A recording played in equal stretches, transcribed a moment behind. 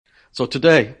So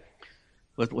today,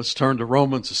 let's turn to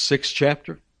Romans, the 6th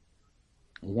chapter.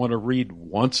 I want to read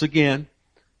once again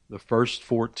the first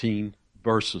 14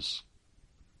 verses.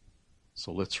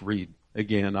 So let's read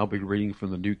again. I'll be reading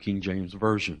from the New King James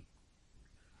Version.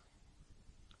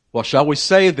 What shall we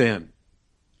say then?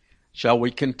 Shall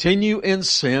we continue in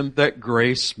sin that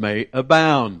grace may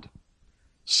abound?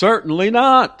 Certainly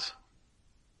not.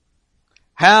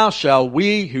 How shall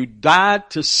we who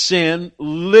died to sin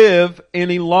live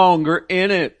any longer in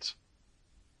it?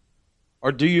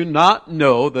 Or do you not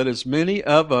know that as many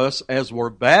of us as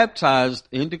were baptized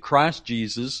into Christ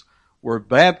Jesus were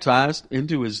baptized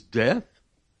into His death?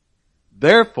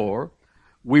 Therefore,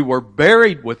 we were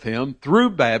buried with Him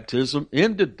through baptism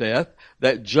into death,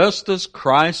 that just as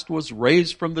Christ was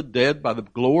raised from the dead by the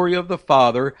glory of the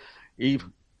Father,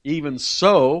 even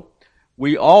so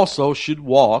we also should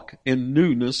walk in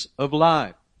newness of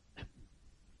life.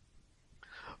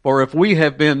 For if we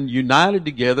have been united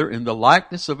together in the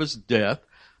likeness of His death,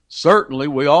 certainly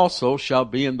we also shall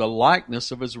be in the likeness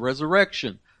of His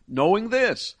resurrection, knowing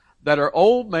this, that our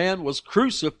old man was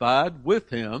crucified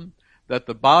with Him, that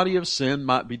the body of sin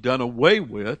might be done away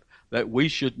with, that we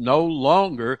should no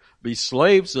longer be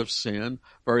slaves of sin,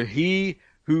 for he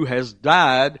who has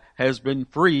died has been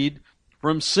freed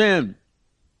from sin.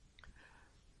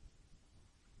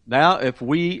 Now, if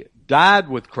we died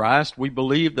with Christ, we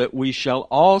believe that we shall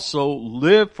also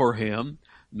live for Him,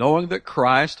 knowing that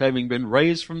Christ, having been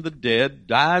raised from the dead,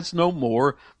 dies no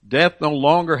more. Death no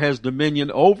longer has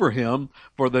dominion over Him.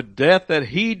 For the death that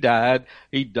He died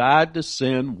to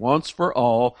sin once for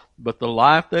all, but the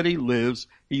life that He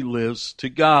lives to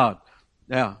God.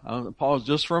 Now, I'll pause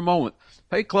just for a moment.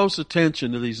 Pay close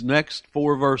attention to these next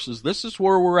 4 verses. This is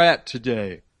where we're at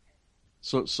today.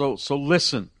 So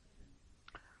listen.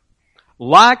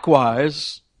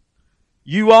 Likewise,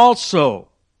 you also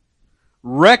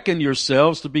reckon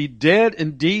yourselves to be dead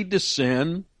indeed to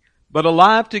sin, but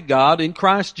alive to God in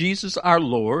Christ Jesus our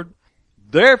Lord.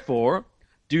 Therefore,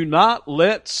 do not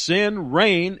let sin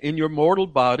reign in your mortal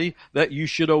body, that you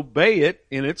should obey it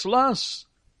in its lusts.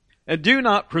 And do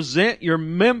not present your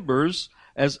members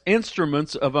as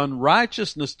instruments of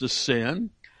unrighteousness to sin,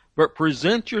 but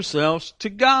present yourselves to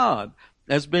God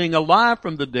as being alive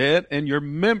from the dead, and your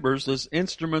members as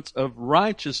instruments of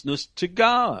righteousness to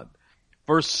God.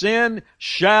 For sin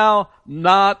shall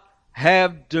not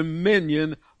have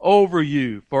dominion over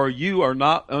you, for you are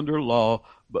not under law,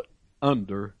 but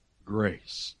under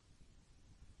grace.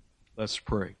 Let's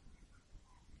pray.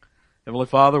 Heavenly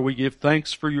Father, we give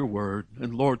thanks for your word.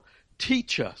 And Lord,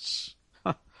 teach us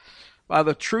by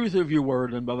the truth of your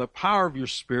word and by the power of your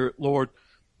Spirit. Lord,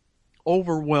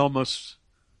 overwhelm us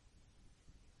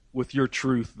with your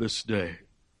truth this day.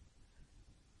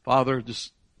 Father,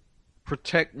 just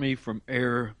protect me from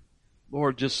error.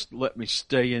 Lord, just let me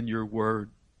stay in your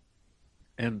word.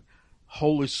 And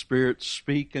Holy Spirit,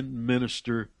 speak and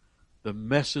minister the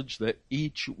message that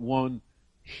each one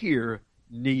here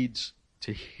needs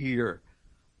to hear.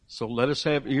 So let us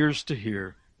have ears to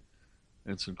hear.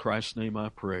 And it's in Christ's name I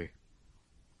pray.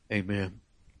 Amen.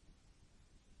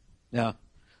 Now,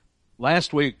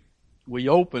 last week we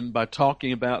opened by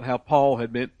talking about how Paul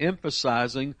had been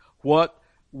emphasizing what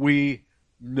we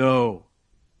know.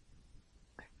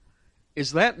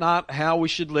 Is that not how we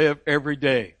should live every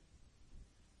day?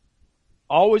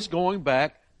 Always going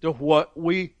back to what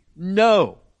we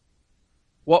know.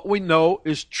 What we know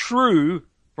is true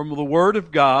from the Word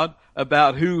of God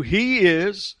about who He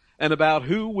is and about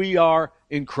who we are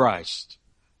in Christ.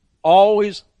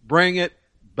 Always bring it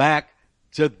back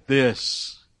to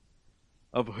this,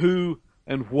 of who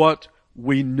and what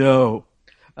we know.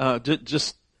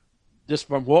 Just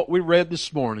from what we read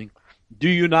this morning, do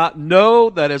you not know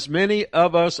that as many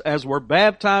of us as were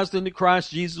baptized into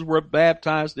Christ Jesus were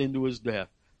baptized into His death?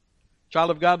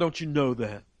 Child of God, don't you know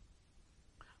that?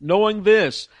 Knowing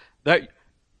this, that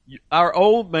our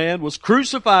old man was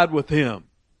crucified with Him.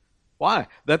 Why?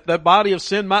 That the body of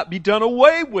sin might be done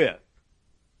away with.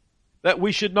 That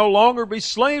we should no longer be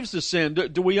slaves to sin.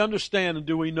 Do we understand and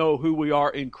do we know who we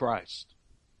are in Christ?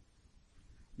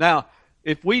 Now,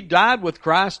 if we died with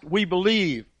Christ, we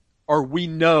believe, or we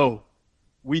know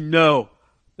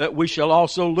that we shall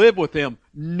also live with Him,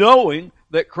 knowing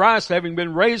that Christ, having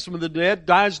been raised from the dead,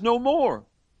 dies no more.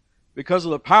 Because of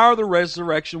the power of the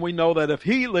resurrection, we know that if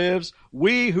He lives,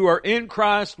 we who are in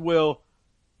Christ will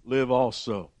live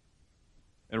also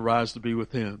and rise to be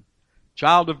with Him.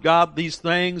 Child of God, these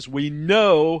things we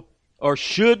know or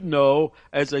should know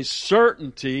as a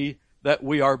certainty that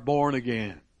we are born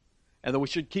again and that we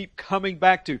should keep coming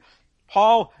back to.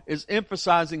 Paul is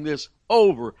emphasizing this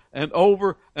over and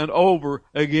over and over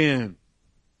again.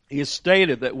 he has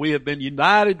stated that we have been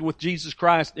united with Jesus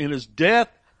Christ in his death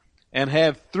and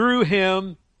have through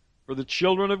him, for the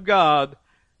children of God,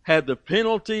 had the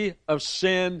penalty of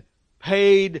sin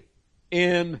paid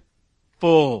in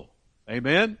full.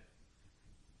 Amen?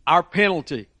 Our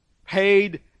penalty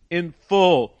paid in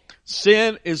full.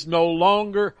 Sin is no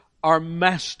longer our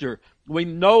master. We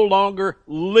no longer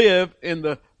live in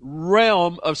the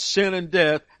realm of sin and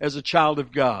death as a child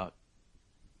of God.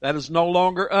 That is no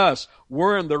longer us.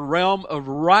 We're in the realm of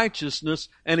righteousness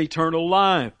and eternal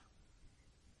life.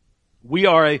 We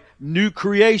are a new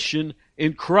creation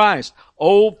in Christ.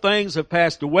 Old things have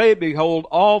passed away. Behold,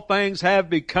 all things have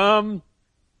become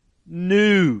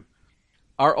new.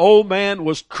 Our old man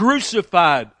was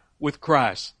crucified with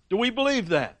Christ. Do we believe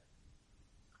that?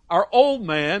 Our old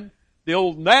man, the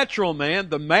old natural man,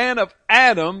 the man of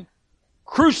Adam,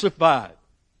 crucified,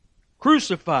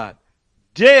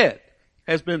 dead,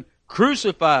 has been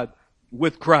crucified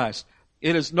with Christ.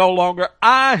 It is no longer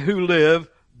I who live,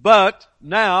 but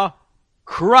now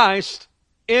Christ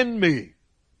in me.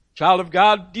 Child of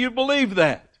God, do you believe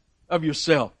that of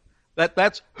yourself?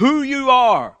 That's who you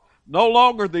are. No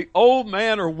longer the old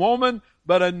man or woman,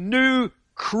 but a new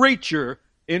creature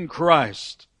in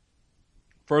Christ.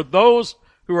 For those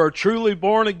who are truly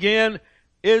born again,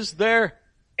 is there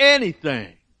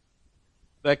anything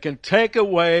that can take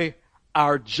away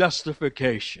our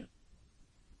justification?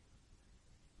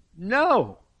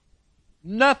 No.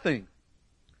 Nothing.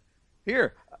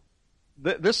 Here,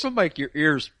 this will make your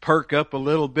ears perk up a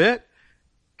little bit.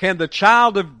 Can the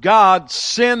child of God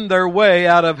sin their way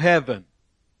out of heaven?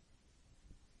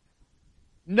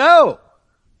 No.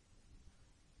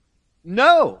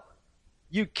 No.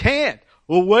 You can't.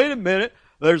 Well, wait a minute.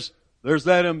 There's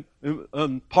that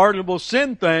unpardonable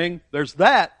sin thing. There's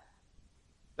that.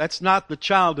 That's not the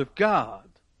child of God.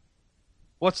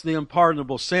 What's the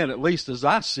unpardonable sin, at least as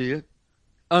I see it?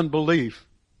 Unbelief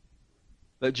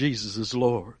that Jesus is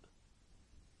Lord.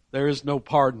 There is no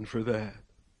pardon for that.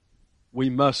 We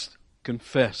must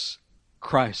confess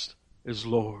Christ is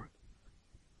Lord.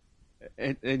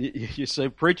 And you say,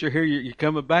 preacher, here you're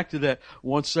coming back to that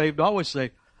once saved, always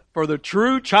saved. For the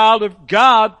true child of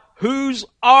God, whose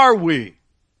are we?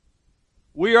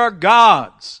 We are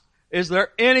God's. Is there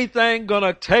anything going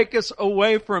to take us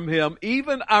away from Him,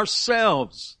 even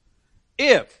ourselves?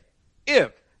 If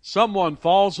someone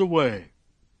falls away,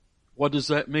 what does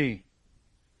that mean?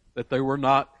 That they were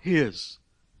not His.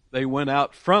 They went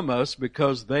out from us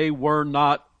because they were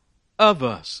not of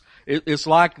us. It's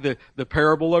like the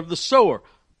parable of the sower.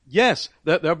 Yes,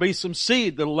 there'll be some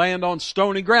seed that'll land on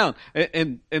stony ground,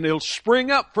 and it'll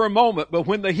spring up for a moment, but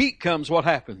when the heat comes, what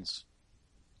happens?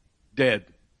 Dead.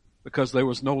 Because there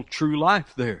was no true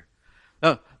life there.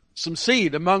 Some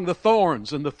seed among the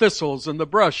thorns and the thistles and the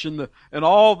brush and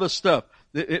all the stuff.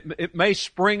 It may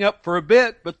spring up for a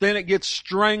bit, but then it gets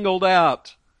strangled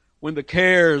out when the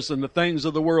cares and the things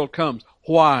of the world comes.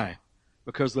 Why?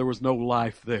 Because there was no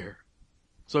life there.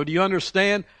 So do you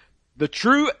understand? The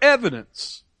true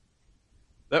evidence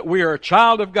that we are a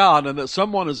child of God and that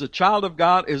someone is a child of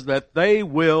God is that they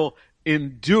will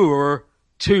endure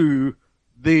to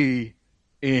the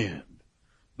end.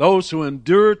 Those who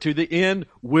endure to the end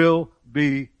will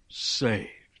be saved.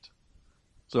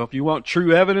 So if you want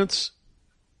true evidence,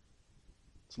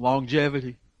 it's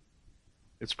longevity.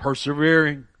 It's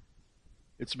persevering.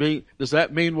 Does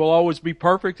that mean we'll always be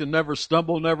perfect and never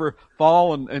stumble, never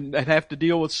fall and have to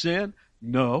deal with sin?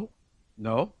 No,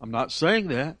 I'm not saying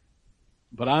that.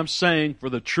 But I'm saying for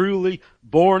the truly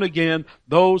born again,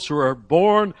 those who are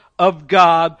born of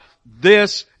God,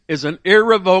 this is an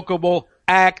irrevocable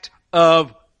act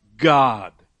of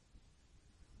God.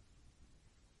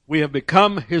 We have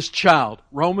become His child.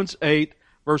 Romans 8,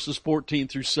 verses 14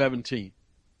 through 17.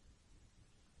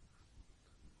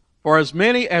 For as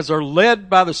many as are led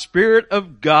by the Spirit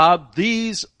of God,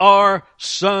 these are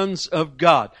sons of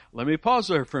God. Let me pause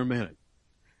there for a minute.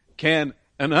 Can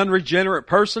an unregenerate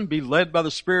person be led by the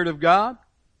Spirit of God?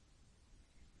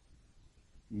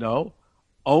 No.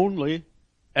 Only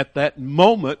at that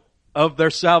moment of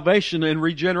their salvation and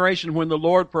regeneration when the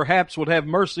Lord perhaps would have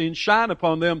mercy and shine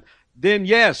upon them, then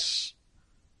yes.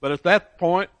 But at that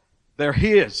point, they're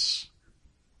His.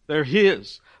 They're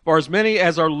His. For as many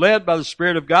as are led by the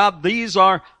Spirit of God, these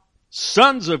are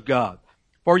sons of God.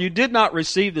 For you did not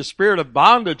receive the spirit of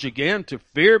bondage again to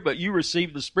fear, but you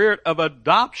received the Spirit of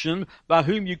adoption by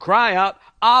whom you cry out,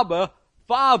 Abba,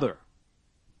 Father.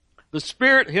 The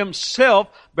Spirit Himself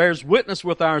bears witness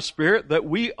with our spirit that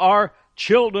we are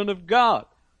children of God.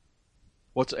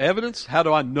 What's evidence? How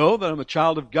do I know that I'm a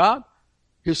child of God?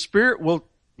 His Spirit will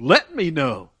let me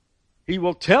know. He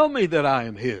will tell me that I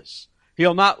am His.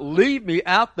 He'll not leave me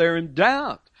out there in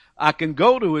doubt. I can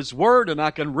go to His Word and I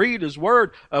can read His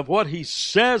Word of what He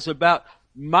says about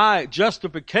my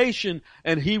justification,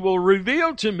 and He will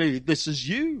reveal to me, this is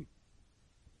you.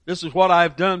 This is what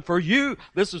I've done for you.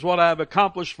 This is what I've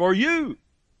accomplished for you.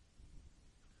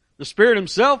 The Spirit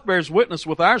Himself bears witness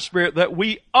with our spirit that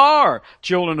we are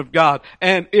children of God.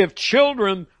 And if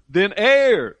children, then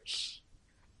heirs.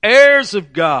 Heirs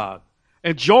of God.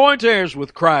 And joint heirs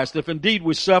with Christ, if indeed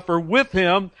we suffer with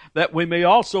Him, that we may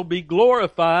also be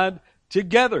glorified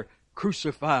together,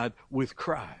 crucified with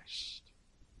Christ.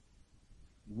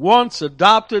 Once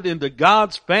adopted into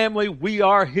God's family, we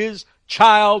are His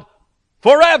child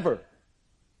forever.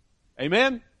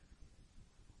 Amen?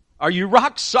 Are you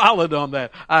rock solid on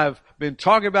that? I've been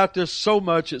talking about this so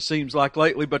much, it seems like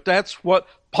lately, but that's what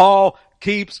Paul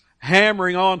keeps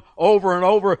hammering on over and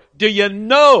over. Do you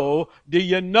know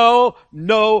that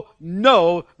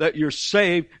you're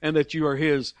saved and that you are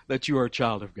His, that you are a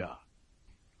child of God?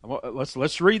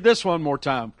 Let's read this one more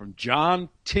time from John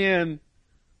 10,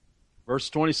 verse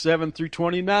 27 through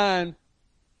 29.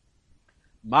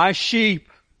 My sheep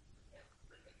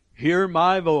hear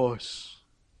my voice,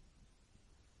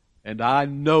 and I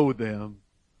know them,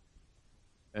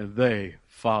 and they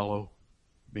follow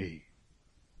me.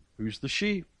 Who's the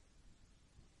sheep?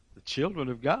 The children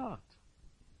of God.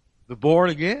 The born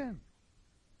again.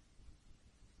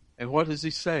 And what does He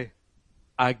say?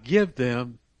 I give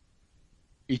them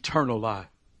eternal life,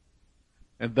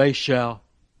 and they shall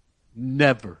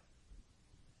never.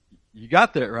 You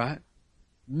got that right?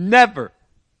 Never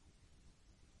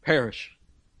perish.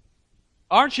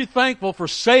 Aren't you thankful for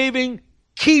saving,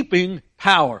 keeping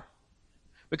power?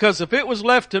 Because if it was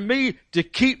left to me to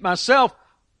keep myself,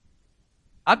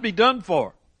 I'd be done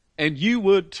for. And you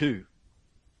would too.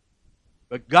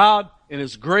 But God, in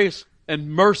His grace and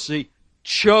mercy,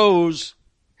 chose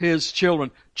His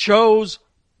children, chose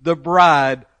the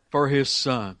bride for His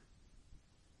Son.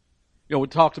 You know, we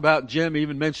talked about, Jim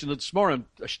even mentioned it this morning,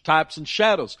 types and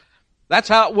shadows. That's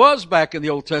how it was back in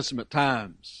the Old Testament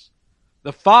times.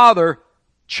 The Father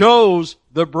chose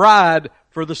the bride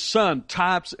for the Son,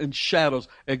 types and shadows,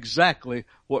 exactly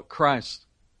what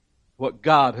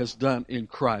God has done in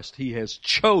Christ. He has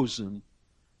chosen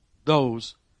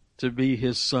those to be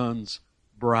His Son's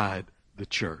bride, the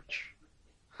church.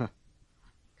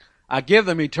 I give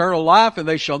them eternal life, and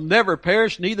they shall never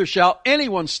perish, neither shall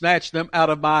anyone snatch them out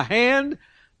of my hand.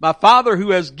 My Father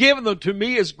who has given them to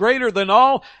me is greater than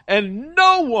all, and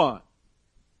no one,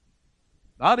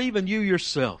 not even you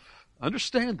yourself,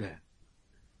 understand that,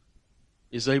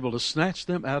 is able to snatch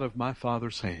them out of my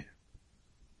Father's hand.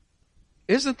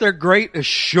 Isn't there great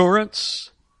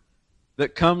assurance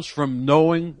that comes from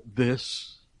knowing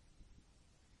this?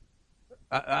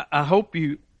 I hope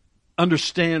you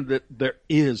understand that there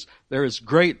is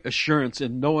great assurance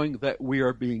in knowing that we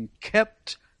are being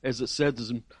kept, as it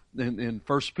says in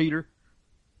 1 Peter.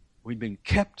 We've been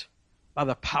kept by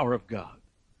the power of God.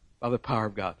 By the power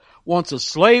of God. Once a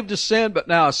slave to sin, but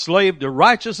now a slave to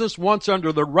righteousness. Once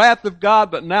under the wrath of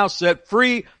God, but now set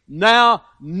free. Now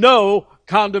no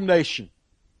condemnation.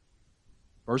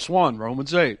 Verse 1,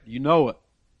 Romans 8. You know it.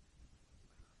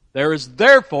 There is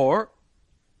therefore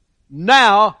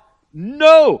now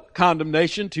no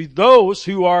condemnation to those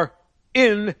who are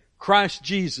in Christ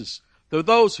Jesus. To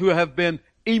those who have been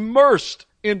immersed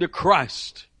into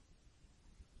Christ.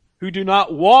 Who do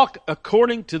not walk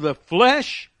according to the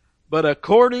flesh, but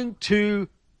according to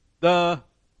the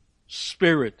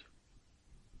Spirit.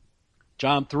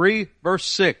 John 3, verse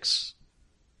 6.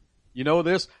 You know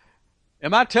this?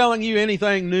 Am I telling you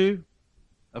anything new?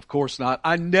 Of course not.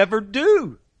 I never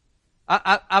do.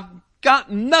 I've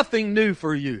got nothing new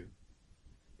for you.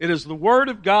 It is the Word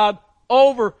of God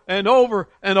over and over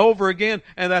and over again,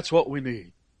 and that's what we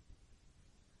need.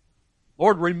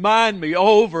 Lord, remind me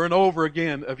over and over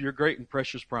again of your great and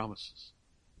precious promises.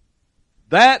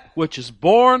 That which is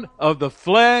born of the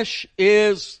flesh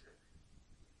is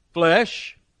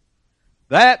flesh.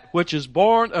 That which is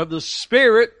born of the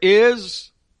Spirit is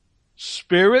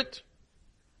spirit.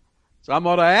 So I'm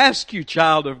going to ask you,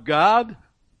 child of God.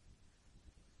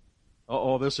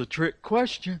 This is a trick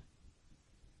question.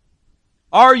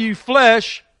 Are you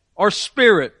flesh or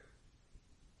spirit?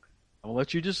 I'm going to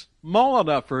let you just mull on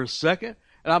that for a second.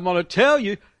 And I'm going to tell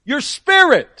you, you're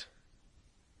spirit.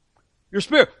 You're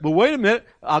spirit. But wait a minute.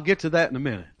 I'll get to that in a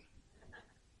minute.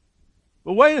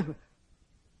 But wait a minute.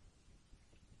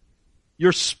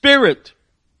 Your spirit.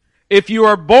 If you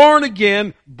are born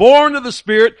again, born of the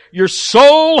Spirit, your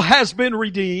soul has been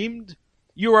redeemed.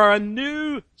 You are a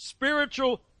new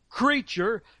spiritual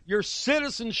creature. Your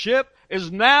citizenship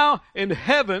is now in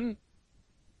heaven.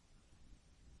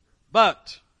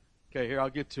 But, okay, here I'll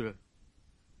get to it.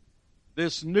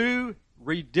 This new,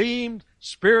 redeemed,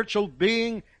 spiritual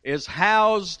being is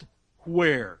housed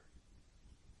where?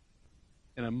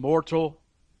 In a mortal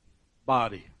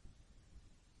body.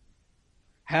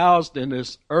 Housed in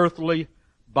this earthly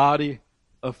body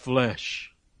of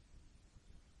flesh.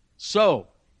 So,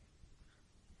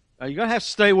 now you're going to have to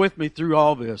stay with me through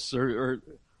all this, or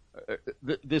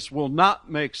this will not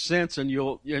make sense, and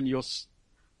you'll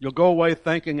go away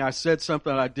thinking I said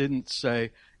something I didn't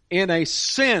say. In a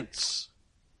sense,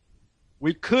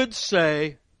 we could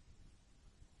say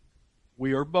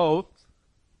we are both,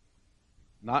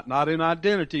 not in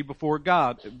identity before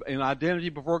God. In identity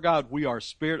before God, we are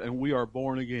spirit and we are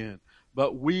born again.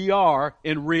 But we are,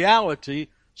 in reality,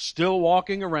 still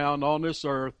walking around on this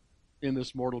earth in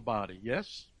this mortal body.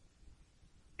 Yes?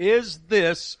 Is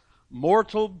this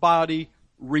mortal body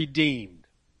redeemed?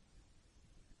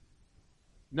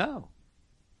 No.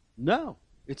 No,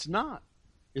 it's not.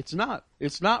 It's not.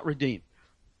 It's not redeemed.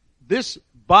 This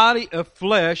body of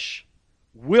flesh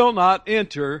will not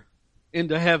enter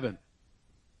into heaven.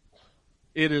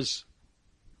 It is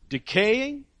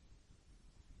decaying.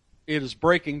 It is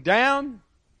breaking down.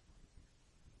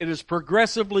 It is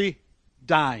progressively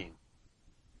dying,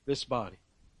 this body.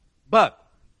 But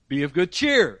be of good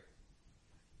cheer.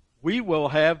 We will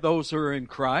have, those who are in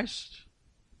Christ,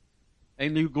 a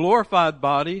new glorified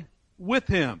body with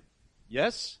Him.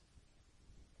 Yes?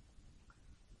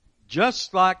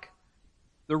 Just like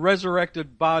the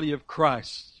resurrected body of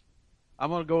Christ.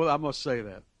 I'm going to say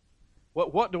that.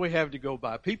 What do we have to go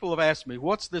by? People have asked me,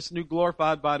 what's this new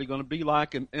glorified body going to be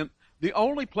like? And the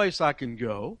only place I can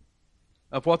go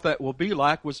of what that will be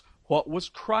like was what was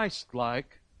Christ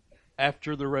like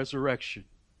after the resurrection.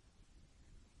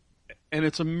 And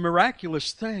it's a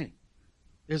miraculous thing,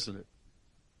 isn't it?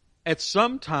 At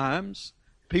some times,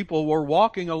 people were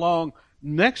walking along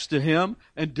next to Him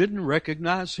and didn't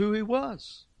recognize who He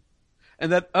was.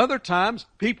 And at other times,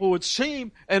 people would see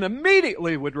Him and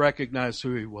immediately would recognize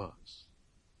who He was.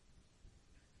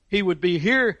 He would be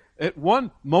here at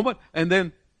one moment and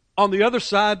then on the other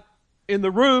side in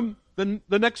the room the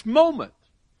next moment.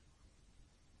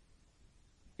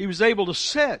 He was able to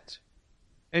sit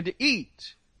and to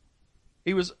eat.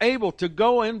 He was able to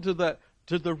go into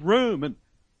the room and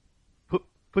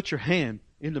put your hand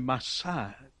into my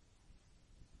side.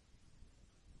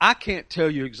 I can't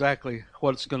tell you exactly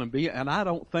what it's going to be, and I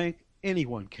don't think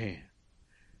anyone can.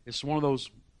 It's one of those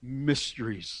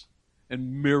mysteries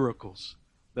and miracles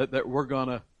that we're going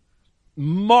to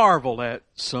marvel at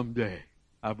someday,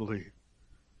 I believe.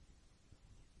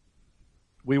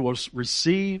 We will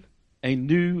receive a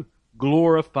new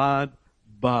glorified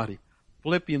body.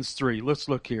 Philippians 3, let's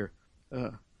look here.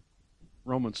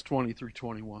 Romans 20 through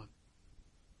 21.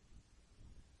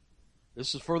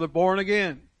 This is for the born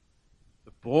again,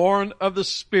 the born of the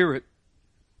Spirit.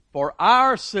 For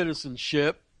our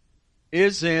citizenship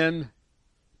is in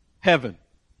heaven,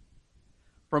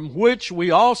 from which we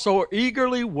also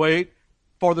eagerly wait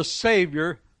for the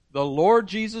Savior, the Lord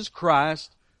Jesus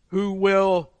Christ, who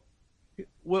will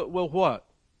what?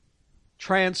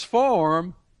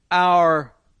 Transform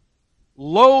our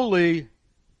lowly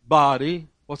body.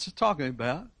 What's it talking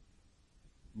about?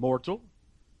 Mortal,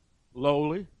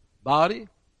 lowly body,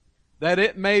 that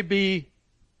it may be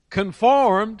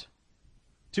conformed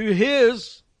to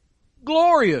His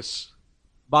glorious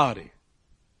body,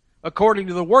 according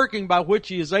to the working by which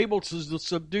He is able to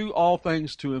subdue all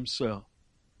things to Himself.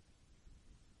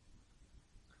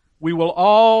 We will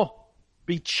all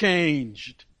be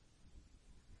changed.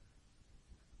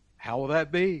 How will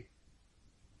that be?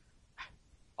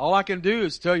 All I can do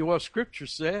is tell you what Scripture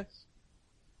says.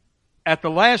 At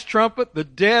the last trumpet, the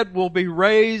dead will be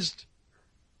raised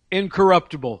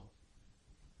incorruptible,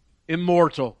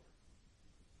 immortal.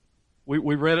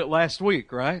 We read it last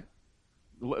week, right?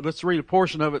 Let's read a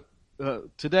portion of it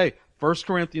today. 1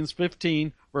 Corinthians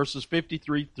 15, verses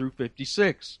 53 through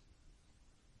 56.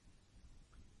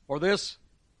 For this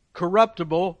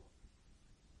corruptible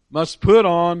must put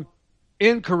on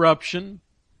incorruption,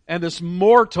 and this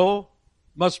mortal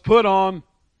must put on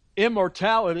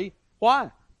immortality.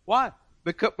 Why? Why?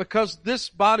 Because this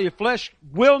body of flesh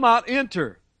will not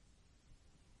enter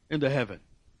into heaven.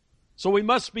 So we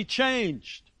must be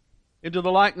changed into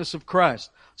the likeness of Christ.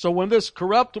 So when this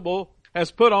corruptible has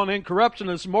put on incorruption,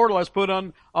 and this mortal has put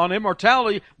on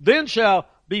immortality, then shall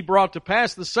be brought to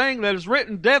pass the saying that is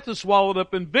written, death is swallowed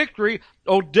up in victory.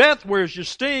 O death, where's your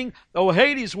sting? O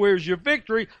Hades, where's your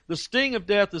victory? The sting of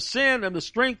death is sin, and the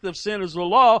strength of sin is the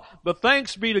law. But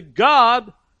thanks be to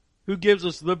God who gives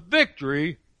us the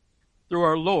victory through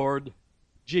our Lord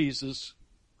Jesus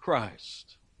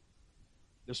Christ.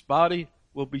 This body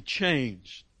will be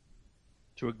changed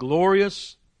to a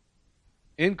glorious,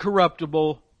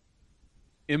 incorruptible,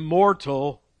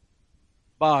 immortal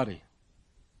body.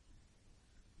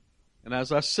 And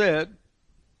as I said,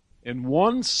 in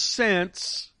one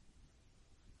sense,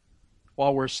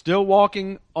 while we're still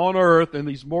walking on earth in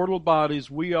these mortal bodies,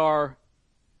 we are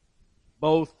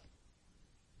both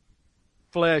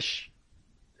flesh.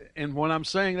 And when I'm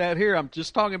saying that here, I'm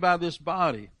just talking about this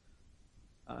body.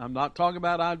 I'm not talking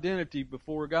about identity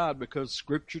before God, because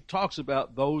Scripture talks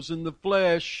about those in the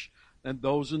flesh and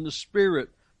those in the spirit.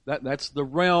 That's the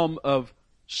realm of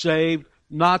saved,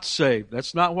 not saved.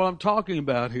 That's not what I'm talking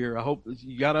about here. I hope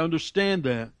you got to understand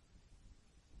that.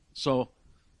 So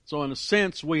in a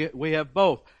sense, we have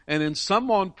both. And then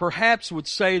someone perhaps would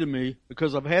say to me,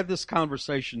 because I've had this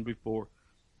conversation before,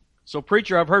 so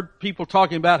preacher, I've heard people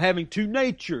talking about having two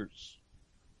natures.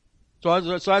 So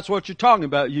that's what you're talking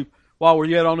about. While we're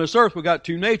yet on this earth, we got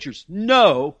two natures.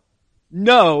 No,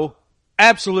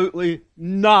 absolutely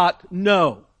not,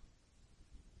 no.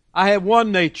 I have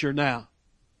one nature now.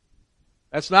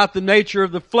 That's not the nature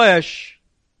of the flesh,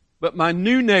 but my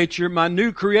new nature, my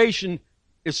new creation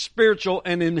is spiritual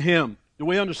and in Him. Do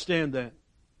we understand that?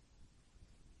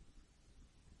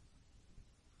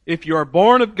 If you are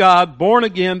born of God, born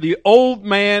again, the old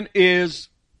man is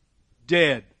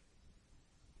dead.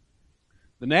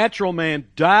 The natural man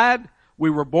died.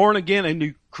 We were born again, a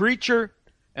new creature.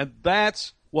 And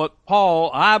that's what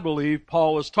I believe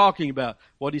Paul is talking about.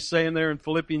 What he's saying there in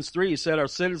Philippians 3, he said our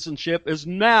citizenship is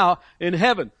now in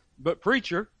heaven. But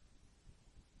preacher,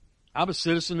 I'm a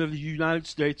citizen of the United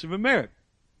States of America.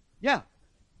 Yeah.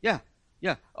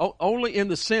 Only in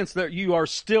the sense that you are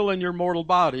still in your mortal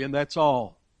body, and that's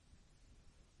all.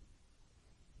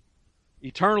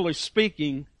 Eternally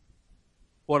speaking,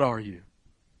 what are you?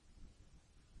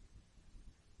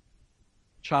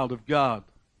 Child of God,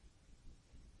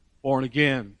 born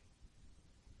again,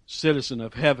 citizen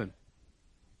of heaven.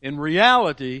 In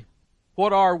reality,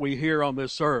 what are we here on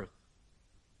this earth?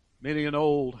 Many an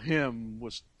old hymn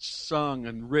was sung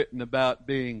and written about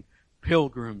being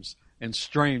pilgrims and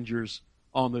strangers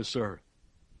on this earth.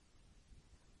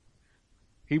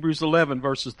 Hebrews 11,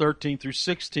 verses 13 through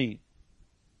 16.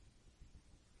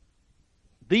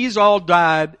 These all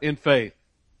died in faith.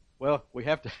 Well, we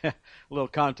have to have a little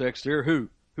context here. Who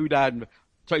died?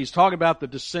 So he's talking about the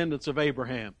descendants of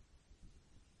Abraham.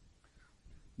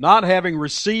 Not having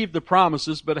received the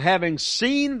promises, but having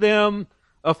seen them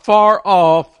afar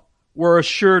off, were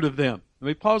assured of them. Let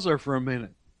me pause there for a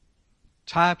minute.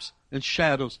 Types and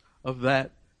shadows of that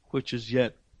which is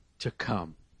yet to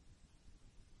come.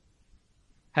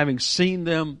 Having seen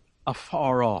them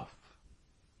afar off,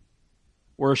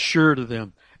 were assured of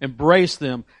them, embraced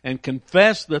them, and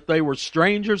confessed that they were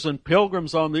strangers and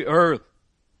pilgrims on the earth.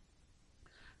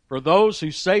 For those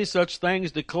who say such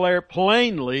things declare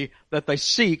plainly that they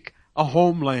seek a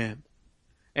homeland.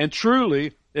 And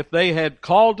truly, if they had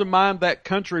called to mind that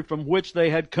country from which they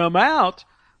had come out,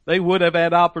 they would have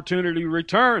had opportunity to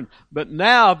return. But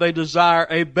now they desire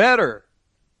a better,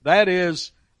 that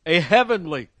is, a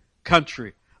heavenly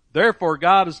country. Therefore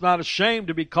God is not ashamed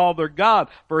to be called their God,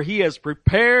 for He has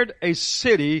prepared a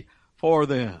city for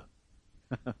them.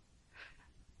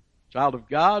 Child of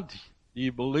God, do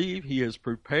you believe He has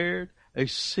prepared a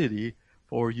city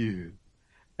for you,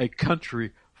 a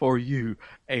country for you,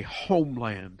 a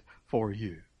homeland for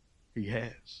you? He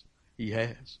has. He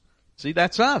has. See,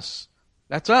 that's us.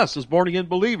 That's us as born-again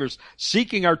believers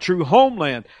seeking our true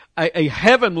homeland, a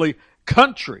heavenly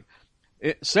country.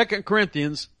 2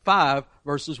 Corinthians 5,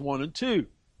 verses 1 and 2.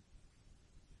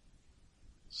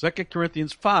 2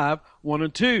 Corinthians 5, 1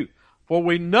 and 2. For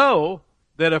we know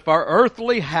that if our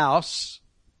earthly house,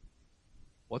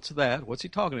 what's that? What's he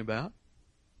talking about?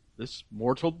 This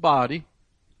mortal body.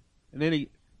 And then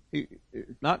he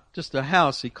not just a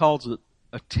house, he calls it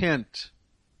a tent.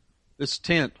 This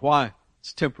tent, why?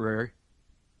 It's temporary.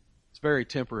 It's very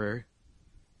temporary.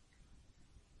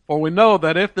 For we know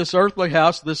that if this earthly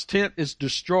house, this tent, is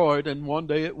destroyed, and one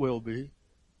day it will be,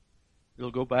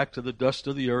 it'll go back to the dust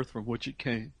of the earth from which it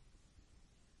came.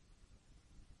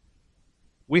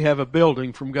 We have a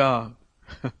building from God.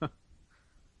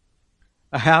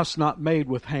 A house not made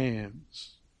with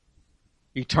hands,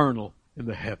 eternal in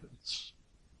the heavens.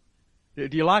 Do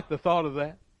you like the thought of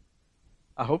that?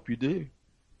 I hope you do.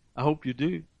 I hope you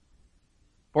do.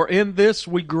 For in this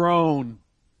we groan,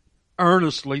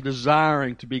 earnestly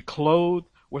desiring to be clothed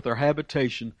with our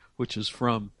habitation, which is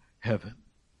from heaven.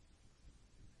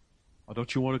 Why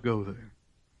don't you want to go there?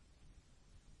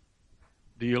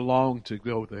 Do you long to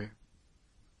go there?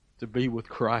 To be with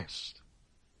Christ?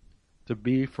 To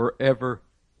be forever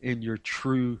in your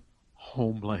true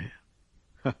homeland.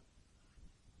 You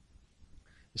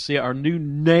see, our new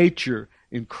nature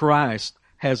in Christ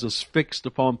has us fixed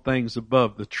upon things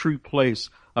above, the true place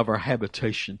of our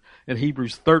habitation. In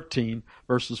Hebrews 13,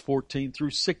 verses 14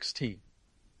 through 16.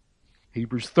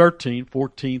 Hebrews 13,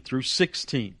 14 through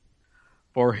 16.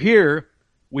 For here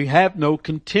we have no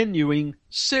continuing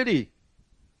city,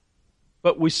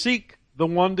 but we seek the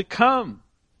one to come.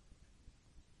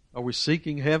 Are we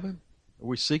seeking heaven? Are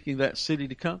we seeking that city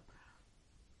to come?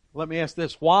 Let me ask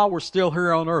this. While we're still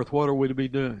here on earth, what are we to be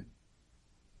doing?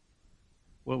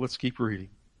 Well, let's keep reading.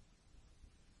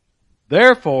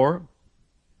 Therefore,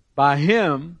 by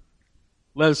him,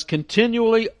 let us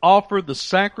continually offer the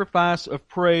sacrifice of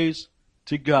praise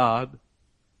to God.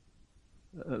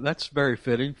 That's very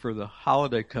fitting for the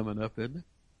holiday coming up, isn't it?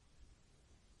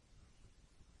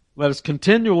 Let us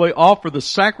continually offer the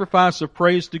sacrifice of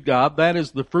praise to God. That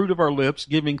is the fruit of our lips,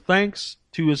 giving thanks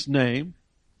to his name.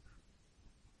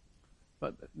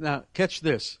 But now, catch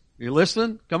this. You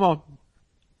listening? Come on.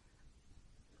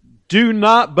 Do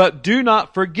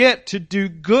not forget to do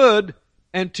good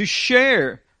and to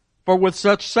share. For with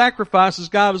such sacrifices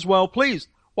God is well pleased.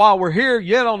 While we're here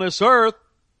yet on this earth,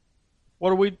 what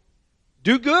do we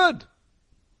do? Good.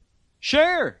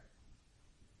 Share.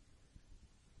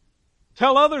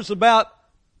 Tell others about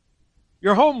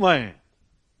your homeland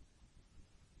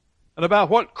and about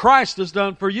what Christ has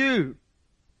done for you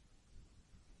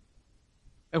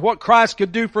and what Christ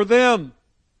could do for them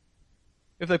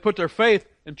if they put their faith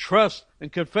and trust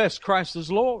and confess Christ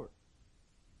as Lord.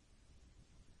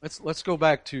 Let's go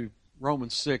back to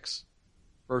Romans 6,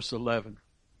 verse 11.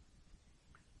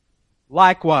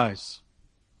 Likewise.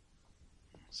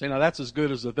 See, now that's as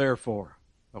good as a therefore.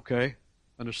 Okay?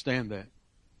 Understand that.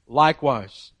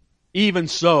 Likewise, even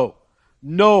so,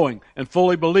 knowing and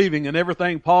fully believing in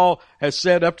everything Paul has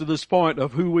said up to this point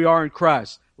of who we are in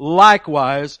Christ,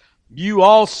 likewise, you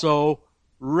also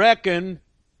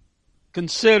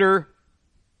consider,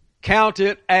 count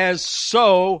it as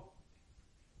so.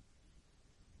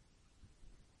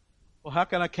 Well, how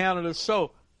can I count it as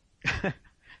so?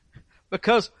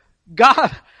 Because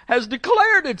God has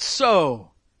declared it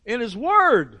so in His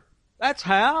Word. That's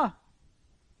how.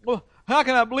 Well, how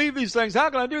can I believe these things? How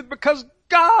can I do it? Because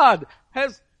God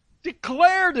has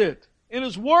declared it in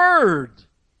His Word.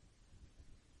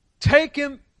 Take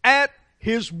Him at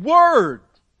His Word.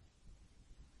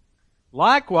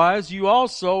 Likewise, you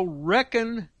also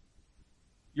reckon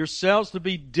yourselves to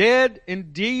be dead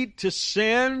indeed to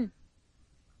sin,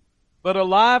 but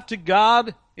alive to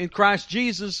God in Christ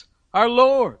Jesus our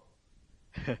Lord.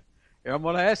 I'm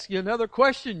going to ask you another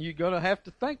question you're going to have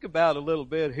to think about a little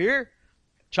bit here.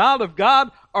 Child of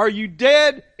God, are you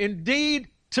dead indeed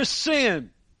to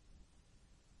sin?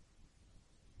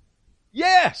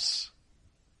 Yes.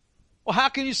 Well, how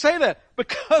can you say that?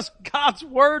 Because God's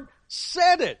Word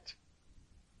said it.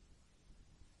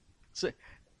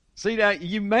 See, now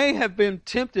you may have been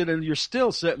tempted, and you're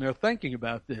still sitting there thinking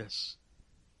about this,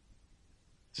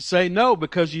 to say no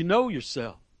because you know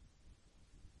yourself.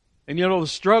 And you know the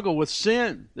struggle with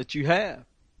sin that you have.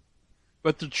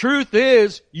 But the truth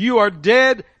is, you are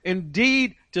dead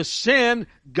indeed to sin.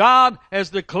 God has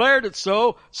declared it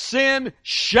so. Sin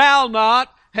shall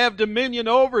not have dominion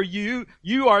over you.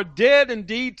 You are dead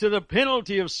indeed to the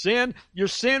penalty of sin. Your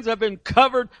sins have been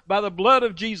covered by the blood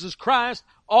of Jesus Christ.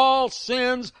 All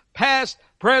sins, past,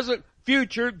 present,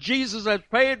 future, Jesus has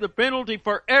paid the penalty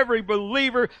for every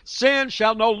believer. Sin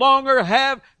shall no longer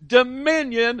have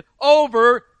dominion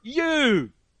over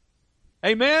you.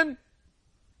 Amen?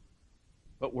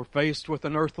 But we're faced with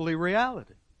an earthly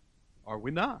reality. Are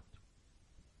we not?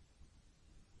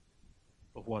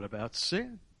 But what about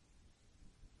sin?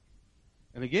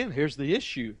 And again, here's the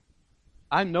issue.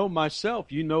 I know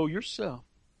myself. You know yourself.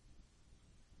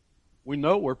 We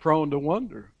know we're prone to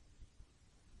wonder.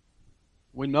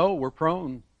 We know we're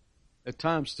prone at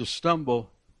times to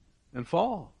stumble and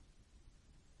fall.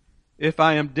 If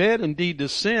I am dead indeed to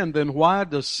sin, then why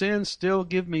does sin still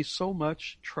give me so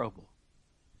much trouble?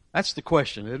 That's the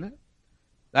question, isn't it?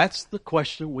 That's the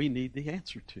question we need the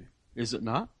answer to, is it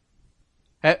not?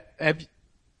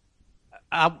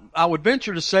 I would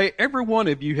venture to say every one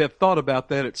of you have thought about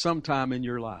that at some time in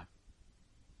your life.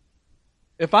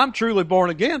 If I'm truly born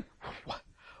again,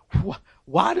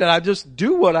 why did I just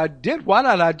do what I did? Why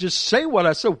did I just say what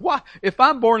I said? Why? If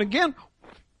I'm born again,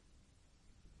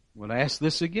 I'm going to ask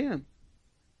this again.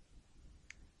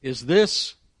 Is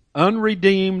this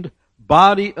unredeemed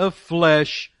body of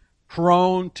flesh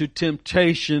prone to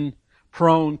temptation,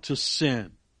 prone to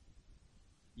sin?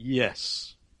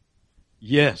 Yes.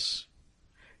 Yes.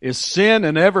 is sin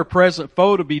an ever-present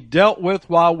foe to be dealt with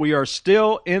while we are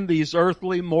still in these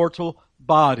earthly mortal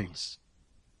bodies?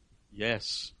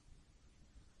 Yes.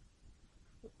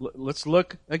 Let's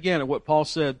look again at what Paul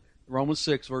said in Romans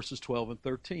 6, verses 12 and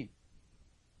 13.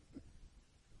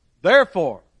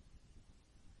 Therefore,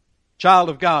 child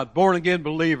of God, born-again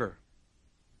believer,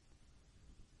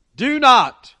 do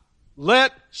not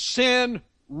let sin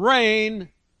reign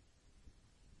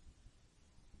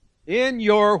in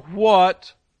your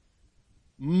what?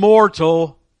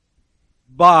 Mortal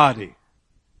body.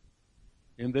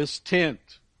 In this tent,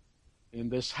 in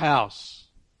this house.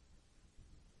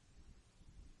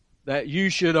 That you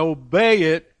should obey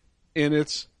it in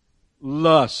its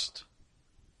lust.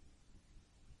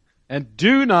 And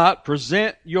do not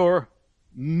present your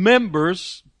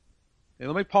members. And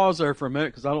let me pause there for a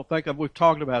minute because I don't think we've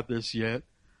talked about this yet.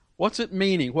 What's it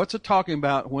meaning? What's it talking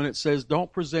about when it says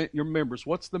don't present your members?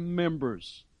 What's the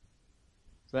members?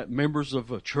 Is that members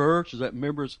of a church? Is that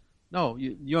members? No,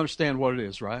 you understand what it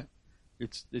is, right?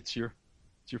 It's your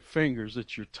fingers,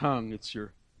 it's your tongue, it's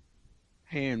your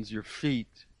hands, your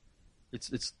feet.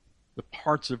 It's the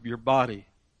parts of your body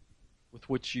with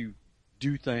which you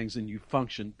do things and you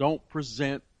function. Don't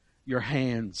present your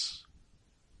hands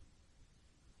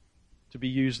to be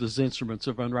used as instruments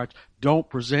of unrighteousness. Don't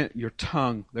present your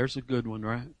tongue. There's a good one,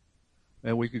 right?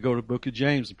 And we could go to the book of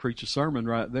James and preach a sermon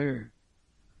right there.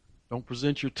 Don't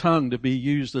present your tongue to be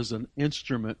used as an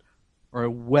instrument or a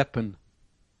weapon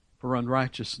for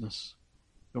unrighteousness.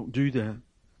 Don't do that.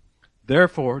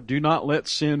 Therefore, do not let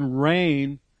sin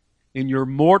reign in your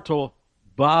mortal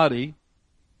body.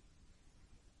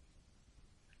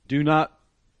 Do not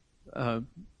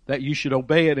that you should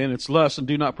obey it in its lust, and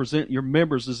do not present your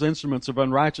members as instruments of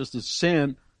unrighteousness,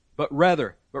 sin, but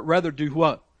rather do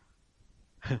what?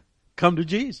 Come to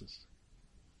Jesus.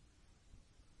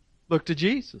 Look to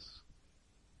Jesus.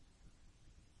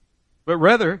 But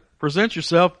rather present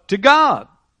yourself to God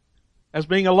as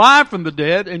being alive from the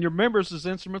dead, and your members as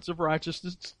instruments of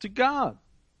righteousness to God.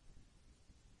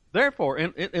 Therefore,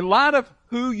 in light of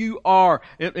who you are,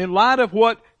 in light of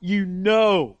what you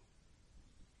know,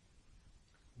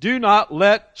 do not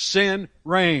let sin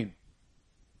reign.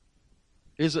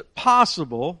 Is it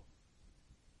possible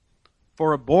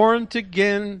for a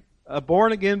born-again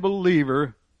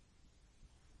believer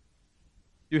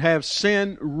to have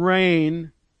sin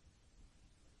reign,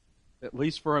 at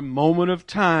least for a moment of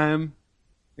time,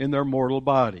 in their mortal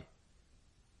body?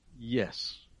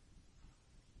 Yes.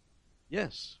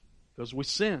 Yes. Because we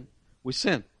sin. We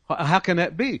sin. How can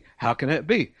that be? How can that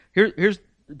be? Here's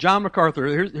John MacArthur.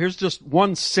 Here's just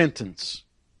one sentence.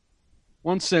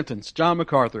 One sentence. John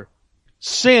MacArthur.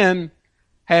 Sin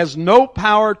has no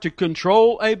power to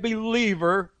control a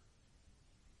believer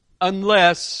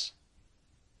unless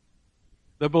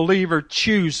the believer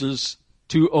chooses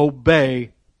to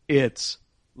obey its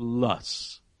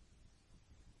lusts.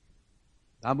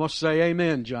 I must say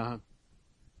amen, John.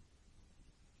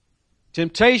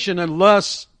 Temptation and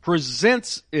lust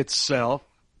presents itself,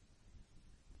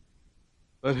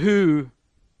 but who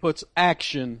puts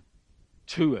action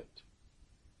to it?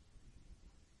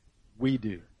 We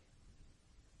do.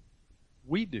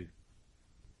 We do.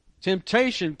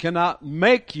 Temptation cannot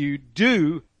make you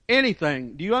do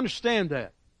anything. Do you understand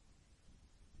that?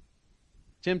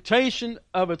 Temptation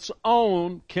of its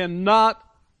own cannot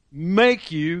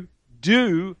make you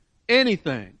do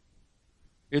anything.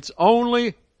 It's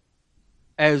only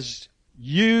as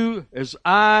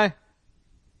I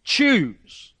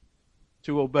choose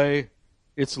to obey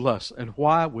its lust. And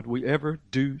why would we ever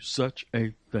do such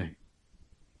a thing?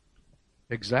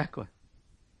 Exactly.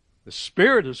 The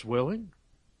spirit is willing.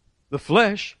 The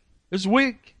flesh is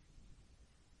weak.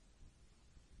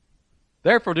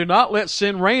 Therefore, do not let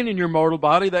sin reign in your mortal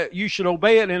body, that you should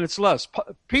obey it in its lust.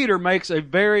 Peter makes a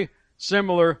very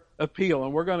similar appeal,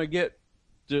 and we're going to get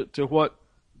to what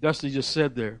Dusty just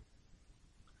said there.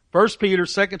 1 Peter,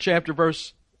 2nd chapter,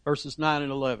 verses 9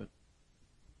 and 11.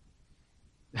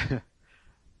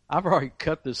 I've already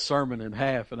cut this sermon in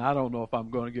half, and I don't know if I'm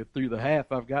going to get through the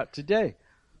half I've got today.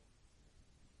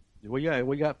 We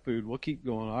got food. We'll keep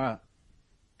going. All right.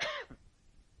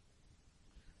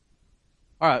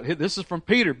 All right, this is from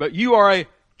Peter. But you are a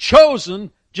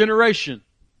chosen generation.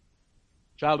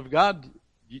 Child of God,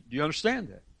 do you understand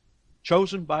that?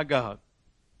 Chosen by God.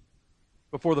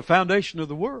 Before the foundation of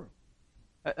the world.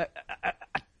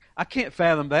 I can't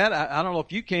fathom that. I don't know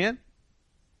if you can.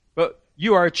 But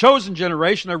you are a chosen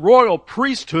generation, a royal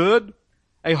priesthood,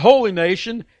 a holy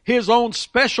nation, His own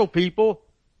special people,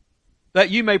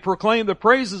 that you may proclaim the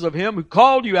praises of Him who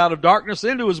called you out of darkness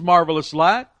into His marvelous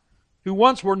light, who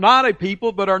once were not a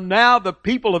people, but are now the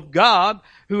people of God,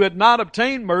 who had not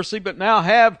obtained mercy, but now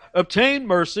have obtained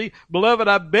mercy. Beloved,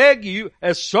 I beg you,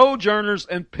 as sojourners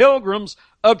and pilgrims,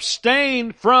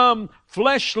 abstain from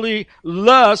fleshly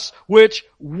lusts which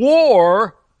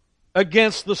war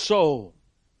against the soul.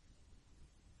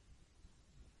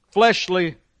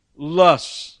 Fleshly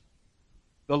lusts.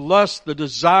 The lusts, the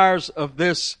desires of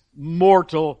this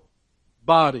mortal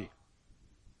body.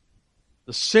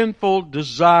 The sinful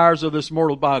desires of this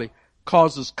mortal body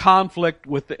causes conflict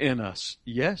within us.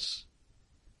 Yes?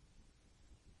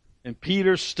 And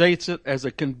Peter states it as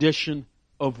a condition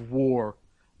of war,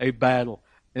 a battle.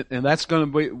 And that's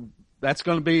going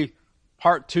to be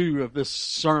part 2 of this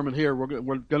sermon here.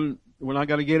 We're not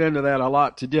going to get into that a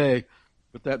lot today,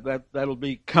 but that'll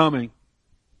be coming.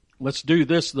 Let's do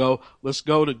this though. Let's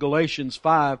go to Galatians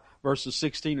 5 verses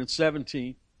 16 and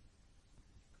 17.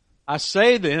 I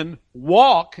say then,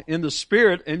 walk in the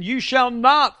Spirit, and you shall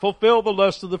not fulfill the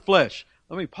lust of the flesh.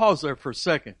 Let me pause there for a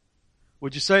second.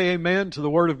 Would you say amen to the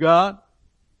Word of God?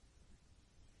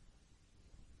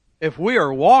 If we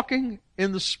are walking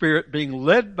in the Spirit, being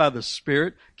led by the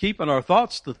Spirit, keeping our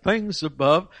thoughts to things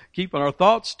above, keeping our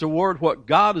thoughts toward what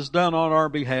God has done on our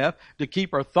behalf, to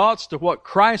keep our thoughts to what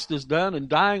Christ has done and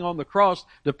dying on the cross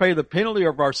to pay the penalty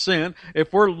of our sin,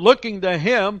 if we're looking to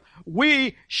Him,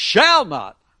 we shall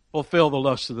not fulfill the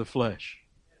lust of the flesh.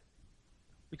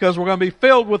 Because we're going to be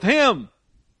filled with Him.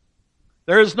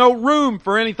 There is no room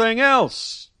for anything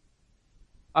else.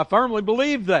 I firmly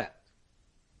believe that.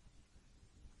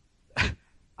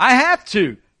 I have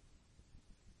to.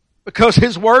 Because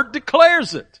His Word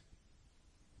declares it.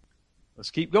 Let's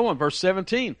keep going. Verse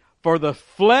 17. For the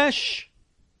flesh,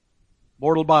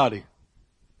 mortal body,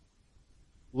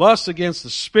 lusts against the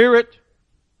Spirit,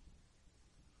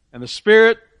 and the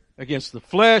Spirit against the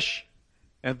flesh,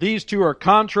 and these two are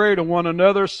contrary to one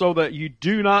another, so that you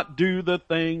do not do the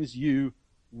things you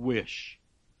wish.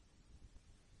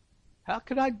 How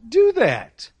could I do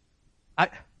that?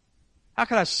 How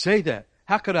could I say that?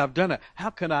 How could I have done it? How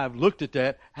could I have looked at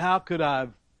that? How could I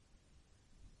have...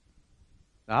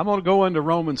 Now, I'm going to go into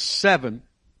Romans 7,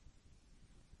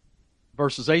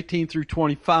 verses 18 through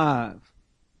 25.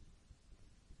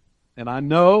 And I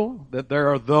know that there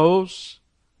are those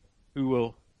who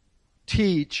will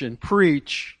teach and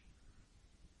preach,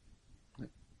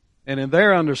 and in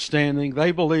their understanding,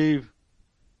 they believe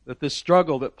that this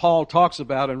struggle that Paul talks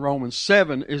about in Romans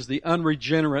 7 is the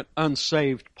unregenerate,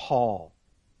 unsaved Paul.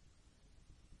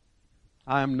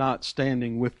 I am not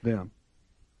standing with them.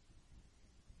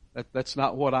 That's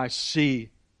not what I see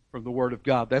from the Word of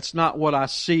God. That's not what I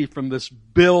see from this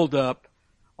build-up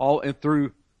all and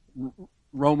through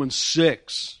Romans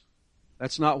 6.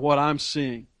 That's not what I'm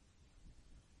seeing.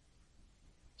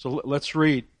 So let's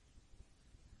read.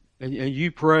 And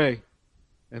you pray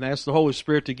and ask the Holy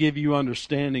Spirit to give you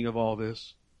understanding of all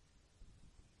this.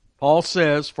 Paul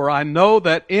says, for I know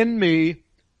that in me,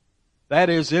 that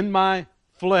is in my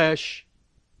flesh,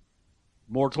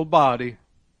 mortal body,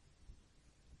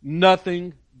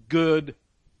 nothing good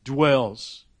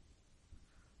dwells.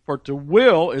 For to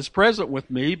will is present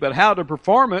with me, but how to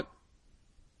perform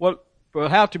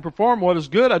what is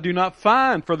good I do not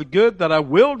find. For the good that I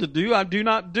will to do, I do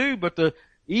not do, but the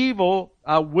evil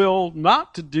I will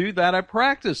not to do, that I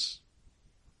practice.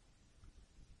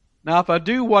 Now if I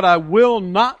do what I will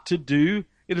not to do,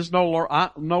 it is no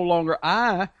longer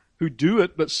I who do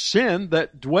it, but sin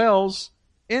that dwells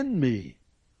in me.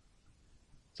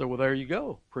 So, well, there you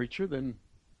go, preacher. Then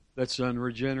that's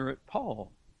unregenerate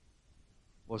Paul.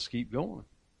 Let's keep going.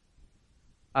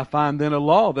 I find then a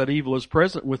law that evil is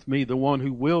present with me, the one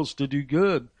who wills to do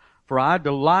good. For I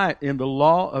delight in the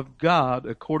law of God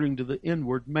according to the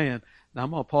inward man. Now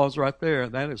I'm going to pause right there.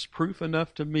 That is proof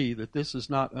enough to me that this is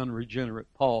not unregenerate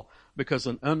Paul, because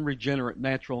an unregenerate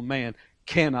natural man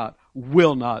cannot,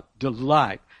 will not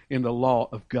delight in the law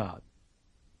of God.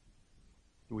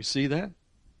 Do we see that?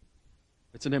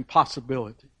 It's an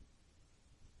impossibility.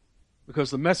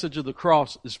 Because the message of the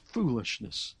cross is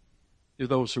foolishness to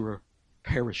those who are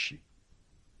perishing.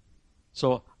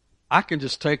 So I can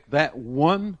just take that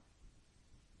one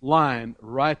line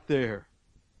right there.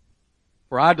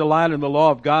 For I delight in the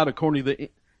law of God according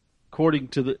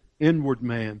to the inward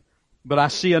man. But I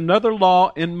see another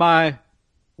law in my,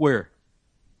 where?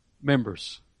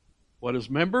 Members. What is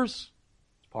members?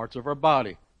 It's parts of our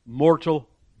body. Mortal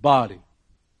body.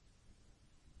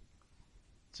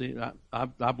 See,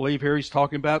 I believe here he's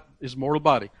talking about his mortal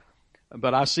body.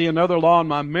 But I see another law in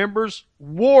my members,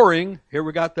 warring. Here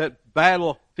we got that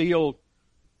battlefield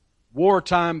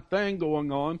wartime thing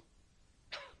going on.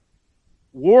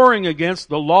 Warring against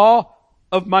the law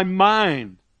of my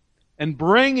mind and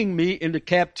bringing me into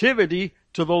captivity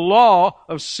to the law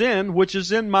of sin which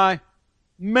is in my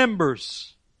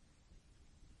members.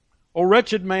 O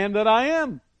wretched man that I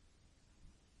am.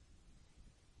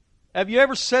 Have you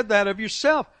ever said that of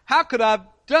yourself? How could I have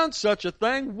done such a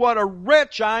thing? What a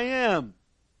wretch I am.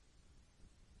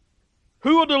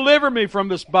 Who will deliver me from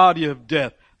this body of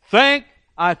death?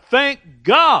 I thank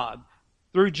God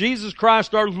through Jesus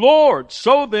Christ our Lord.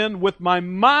 So then, with my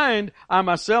mind, I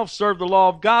myself serve the law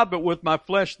of God, but with my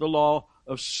flesh, the law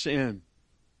of sin.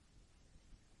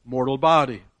 Mortal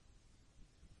body.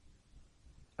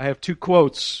 I have two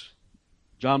quotes.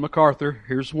 John MacArthur,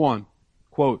 here's one.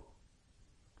 Quote.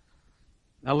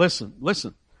 Now listen.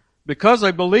 Because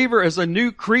a believer is a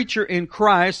new creature in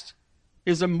Christ,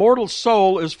 his immortal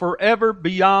soul is forever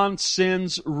beyond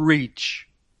sin's reach.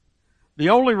 The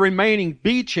only remaining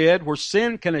beachhead where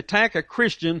sin can attack a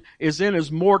Christian is in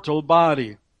his mortal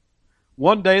body.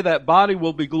 One day that body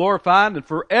will be glorified and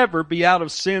forever be out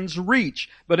of sin's reach.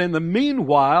 But in the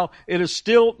meanwhile, it is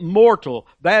still mortal.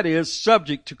 That is,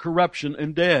 subject to corruption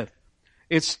and death.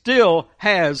 It still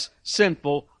has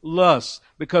sinful lusts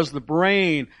because the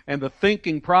brain and the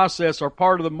thinking process are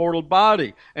part of the mortal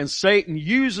body. And Satan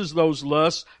uses those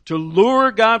lusts to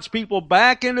lure God's people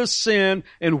back into sin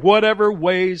in whatever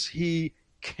ways he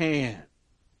can.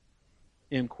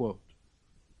 End quote.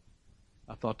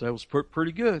 I thought that was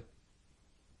pretty good.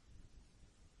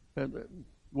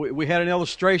 We had an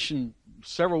illustration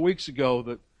several weeks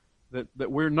ago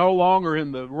that we're no longer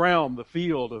in the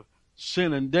field of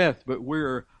sin and death, but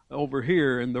we're over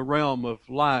here in the realm of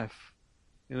life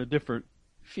in a different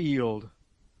field.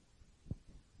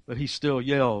 But he still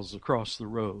yells across the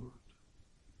road.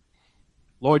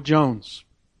 Lloyd Jones.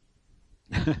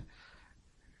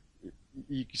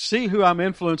 You can see who I'm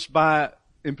influenced by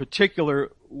in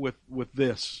particular with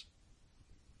this.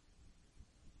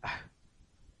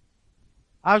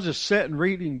 I was just sitting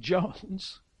reading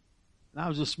Jones, and I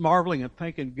was just marveling and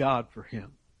thanking God for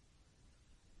him.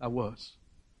 I was.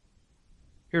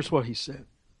 Here's what he said.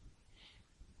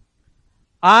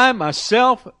 I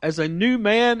myself, as a new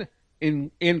man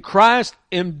in Christ,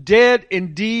 am dead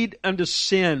indeed unto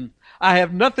sin. I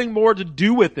have nothing more to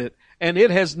do with it, and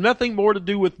it has nothing more to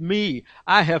do with me.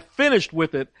 I have finished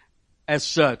with it as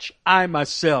such, I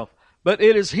myself. But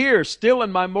it is here, still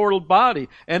in my mortal body,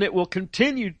 and it will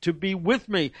continue to be with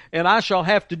me, and I shall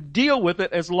have to deal with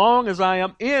it as long as I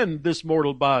am in this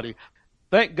mortal body.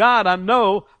 Thank God I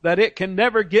know that it can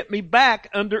never get me back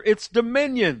under its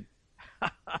dominion.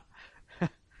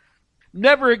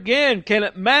 Never again can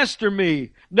it master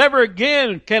me. Never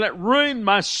again can it ruin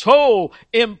my soul.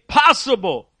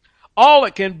 Impossible. All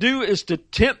it can do is to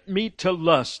tempt me to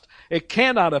lust. It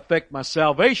cannot affect my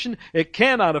salvation. It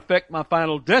cannot affect my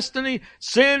final destiny.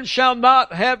 Sin shall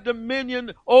not have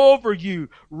dominion over you.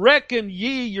 Reckon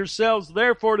ye yourselves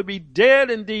therefore to be dead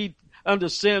indeed unto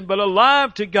sin, but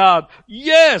alive to God.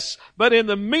 Yes, but in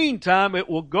the meantime it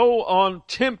will go on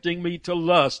tempting me to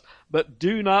lust. But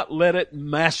do not let it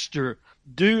master.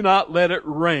 Do not let it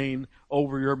reign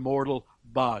over your mortal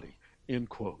body. End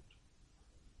quote.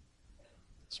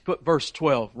 Let's put verse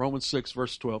 12, Romans 6,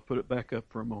 verse 12. Put it back up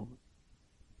for a moment.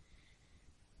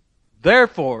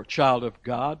 Therefore, child of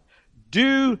God,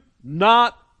 do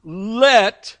not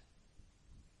let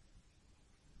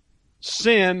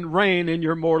sin reign in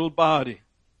your mortal body.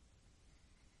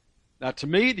 Now, to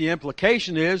me, the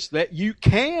implication is that you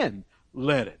can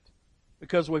let it.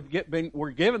 Because we're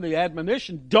given the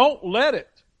admonition, don't let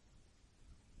it.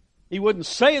 He wouldn't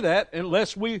say that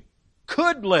unless we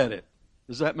could let it.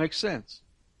 Does that make sense?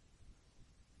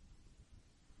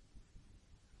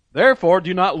 Therefore,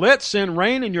 do not let sin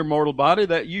reign in your mortal body,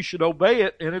 that you should obey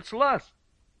it in its lust.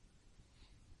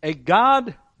 A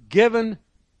God-given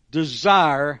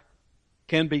desire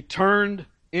can be turned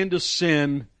into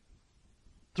sin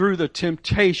through the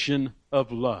temptation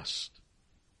of lust.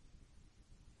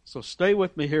 So stay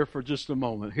with me here for just a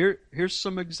moment. Here's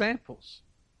some examples.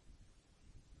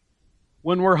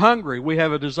 When we're hungry, we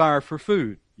have a desire for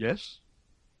food. Yes?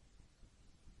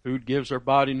 Food gives our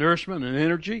body nourishment and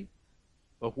energy.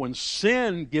 But when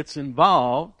sin gets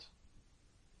involved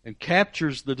and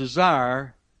captures the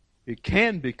desire, it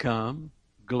can become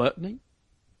gluttony,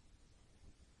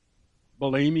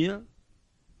 bulimia,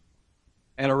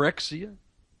 anorexia.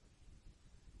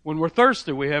 When we're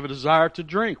thirsty, we have a desire to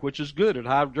drink, which is good. It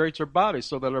hydrates our bodies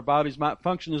so that our bodies might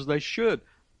function as they should.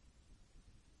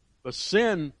 But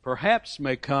sin perhaps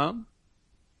may come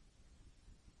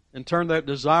and turn that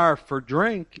desire for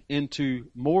drink into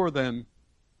more than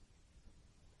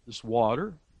just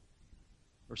water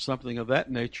or something of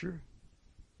that nature,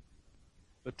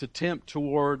 but to tempt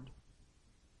toward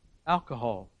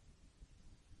alcohol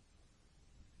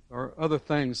or other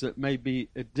things that may be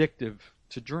addictive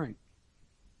to drink.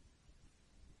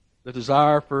 The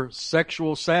desire for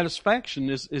sexual satisfaction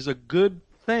is a good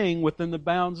thing within the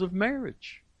bounds of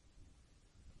marriage.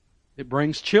 It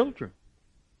brings children.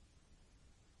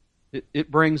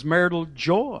 It brings marital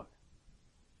joy.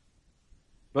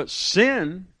 But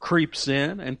sin creeps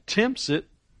in and tempts it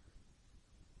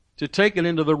to take it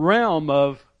into the realm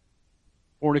of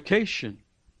fornication,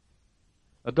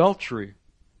 adultery,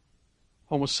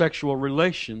 homosexual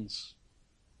relations,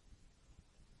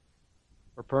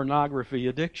 or pornography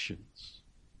addictions.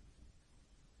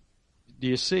 Do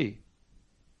you see?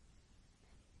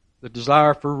 The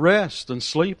desire for rest and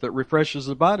sleep that refreshes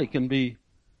the body can be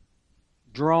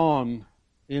drawn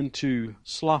into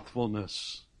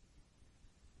slothfulness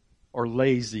or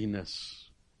laziness.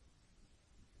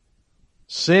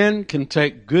 Sin can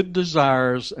take good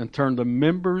desires and turn the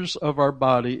members of our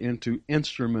body into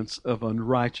instruments of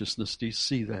unrighteousness. Do you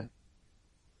see that?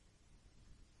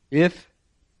 If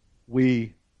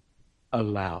we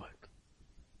allow it.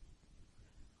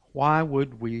 Why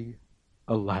would we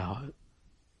allow it?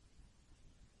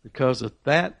 Because at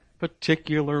that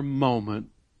particular moment,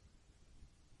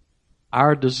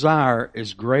 our desire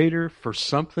is greater for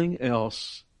something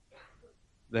else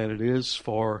than it is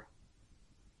for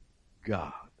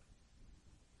God.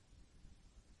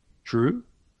 True?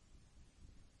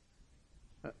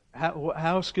 How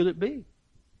else could it be?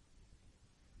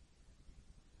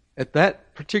 At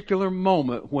that particular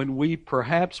moment when we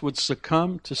perhaps would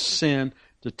succumb to sin,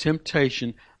 to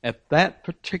temptation, at that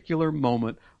particular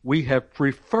moment we have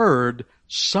preferred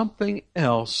something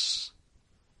else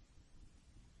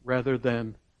rather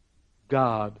than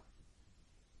God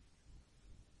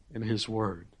and His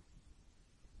Word.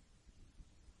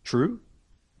 True?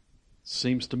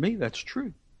 Seems to me that's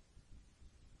true.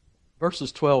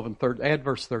 Verses 12 and 13, add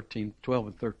verse 13, 12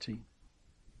 and 13.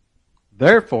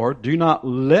 Therefore, do not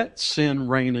let sin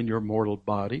reign in your mortal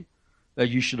body, that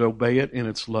you should obey it in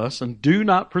its lusts, and do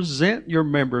not present your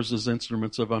members as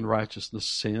instruments of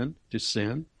unrighteousness to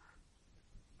sin,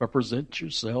 but present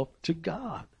yourself to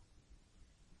God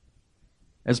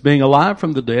as being alive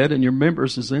from the dead, and your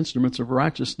members as instruments of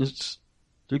righteousness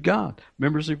to God.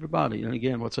 Members of your body. And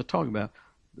again, what's that talking about?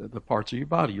 The parts of your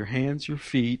body, your hands, your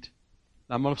feet.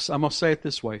 I'm going to say it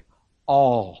this way.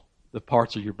 All the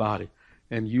parts of your body.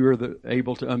 And you're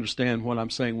able to understand what I'm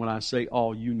saying when I say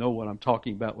all. You know what I'm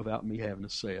talking about without me having to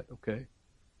say it, okay?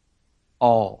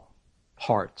 All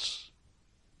parts.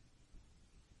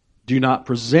 Do not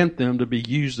present them to be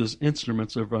used as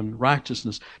instruments of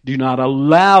unrighteousness. Do not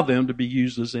allow them to be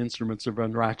used as instruments of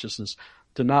unrighteousness.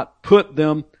 To not put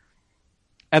them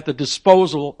at the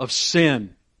disposal of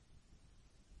sin.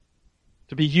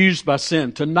 To be used by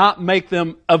sin. To not make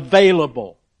them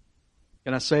available.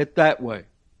 Can I say it that way?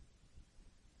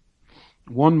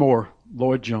 One more,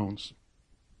 Lloyd Jones.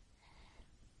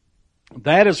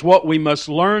 That is what we must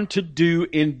learn to do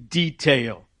in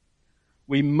detail.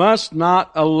 We must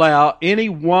not allow any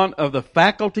one of the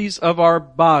faculties of our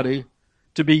body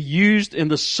to be used in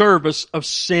the service of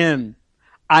sin.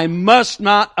 I must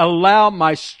not allow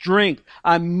my strength.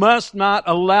 I must not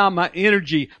allow my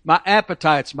energy, my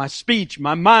appetites, my speech,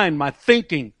 my mind, my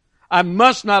thinking. I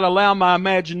must not allow my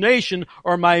imagination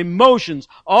or my emotions,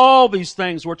 all these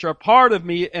things which are part of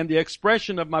me and the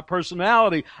expression of my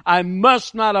personality, I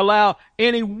must not allow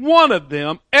any one of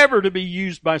them ever to be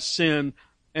used by sin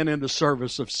and in the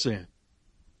service of sin.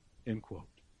 End quote.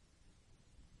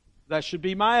 That should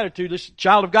be my attitude. This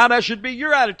child of God, that should be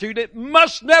your attitude. It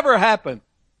must never happen.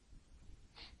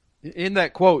 In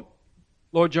that quote,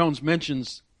 Lloyd Jones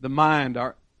mentions the mind,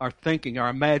 our thinking, our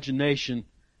imagination,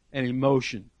 and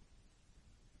emotion.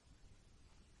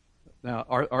 Now,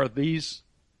 are these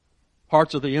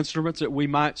parts of the instruments that we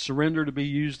might surrender to be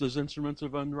used as instruments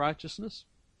of unrighteousness?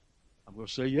 I'm going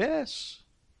to say yes.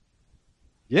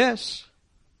 Yes.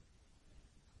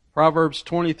 Proverbs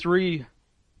 23,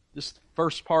 this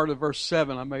first part of verse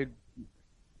 7, I made...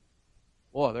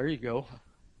 Boy, there you go.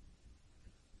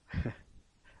 Is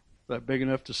that big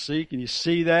enough to see? Can you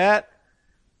see that?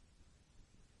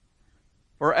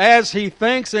 For as he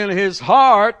thinks in his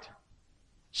heart,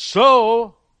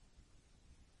 so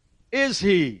is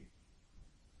he.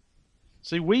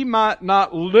 See, we might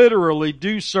not literally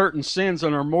do certain sins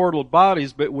in our mortal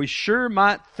bodies, but we sure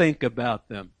might think about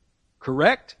them.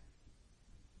 Correct?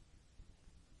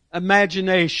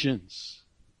 Imaginations.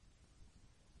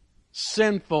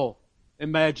 Sinful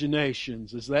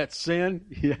imaginations. Is that sin?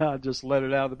 Yeah, I just let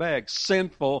it out of the bag.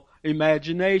 Sinful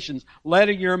imaginations.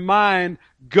 Letting your mind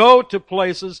go to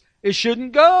places it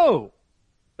shouldn't go.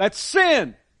 That's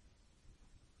sin.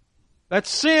 That's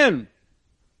sin.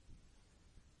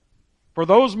 For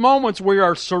those moments we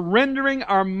are surrendering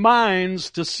our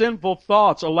minds to sinful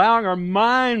thoughts, allowing our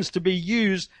minds to be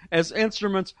used as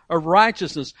instruments of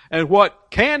righteousness. And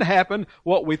what can happen,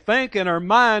 what we think in our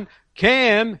mind,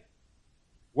 can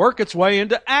work its way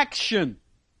into action.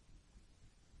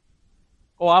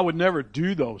 Oh, I would never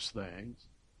do those things.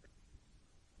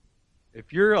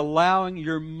 If you're allowing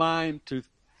your mind to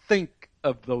think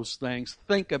of those things,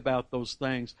 think about those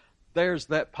things, there's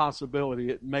that possibility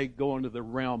it may go into the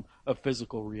realm of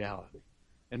physical reality.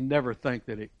 And never think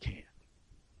that it can't.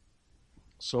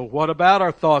 So what about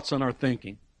our thoughts and our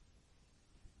thinking?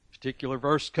 Particular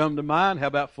verse come to mind. How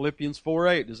about Philippians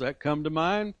 4:8? Does that come to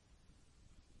mind?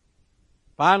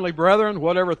 Finally, brethren,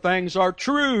 whatever things are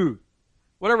true,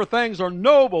 whatever things are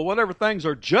noble, whatever things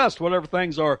are just, whatever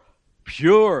things are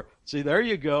pure. See, there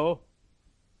you go.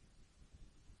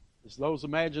 Is those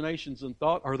imaginations and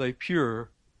thought, are they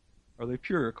pure? Are they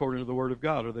pure according to the Word of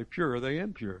God? Are they pure? Are they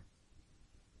impure?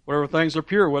 Whatever things are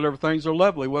pure, whatever things are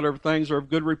lovely, whatever things are of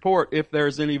good report, if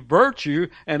there's any virtue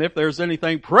and if there's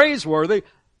anything praiseworthy,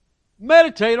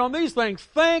 meditate on these things.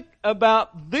 Think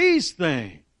about these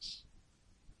things.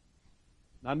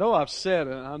 I know I've said,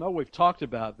 and I know we've talked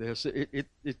about this, it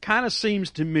kind of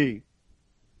seems to me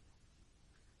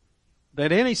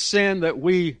that any sin that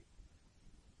we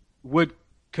would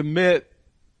commit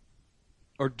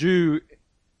or do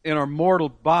in our mortal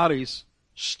bodies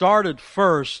started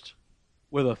first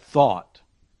with a thought.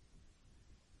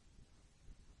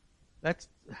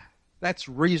 That's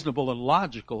reasonable and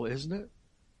logical, isn't it?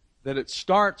 That it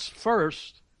starts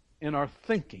first in our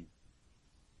thinking.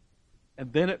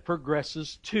 And then it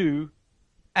progresses to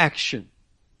action.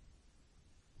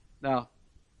 Now,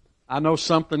 I know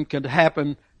something can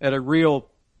happen at a real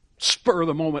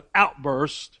spur-of-the-moment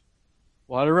outburst.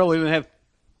 Well, I really didn't have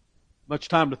much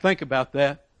time to think about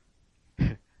that.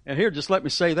 And here, just let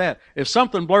me say that. If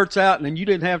something blurts out and you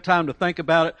didn't have time to think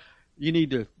about it, you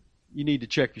need to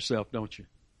check yourself, don't you?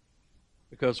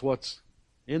 Because what's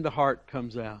in the heart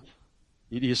comes out.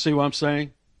 Do you see what I'm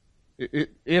saying?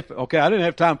 Okay, I didn't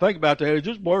have time to think about that. It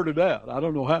just blurted out. I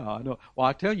don't know how. Well,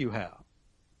 I tell you how.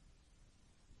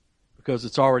 Because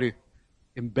it's already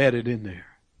embedded in there.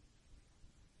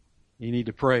 You need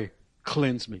to pray,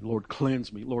 cleanse me, Lord,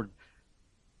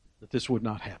 that this would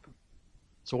not happen.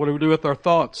 So what do we do with our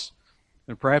thoughts?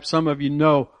 And perhaps some of you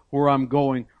know where I'm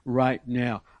going right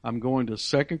now. I'm going to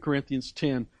 2 Corinthians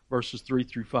 10, verses 3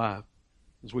 through 5.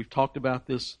 As we've talked about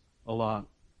this a lot.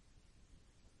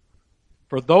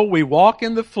 For though we walk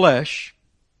in the flesh,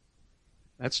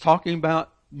 that's talking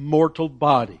about mortal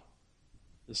body.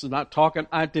 This is not talking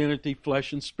identity,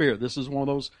 flesh and spirit. This is one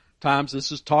of those times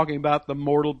this is talking about the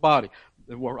mortal body.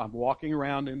 I'm walking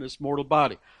around in this mortal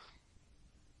body.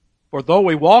 For though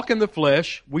we walk in the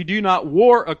flesh, we do not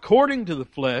war according to the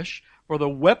flesh, for the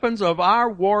weapons of our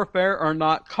warfare are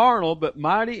not carnal, but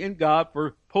mighty in God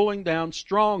for pulling down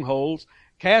strongholds,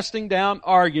 casting down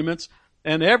arguments,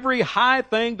 and every high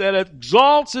thing that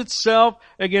exalts itself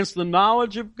against the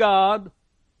knowledge of God,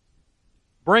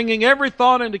 bringing every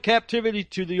thought into captivity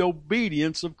to the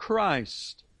obedience of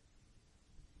Christ.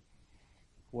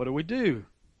 What do we do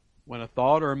when a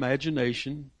thought or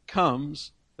imagination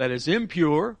comes that is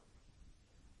impure,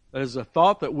 that is a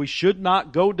thought that we should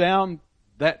not go down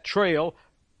that trail?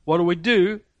 What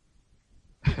do?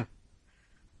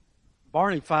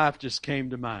 Barney Fife just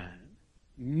came to mind.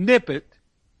 Nip it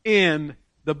in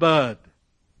the bud.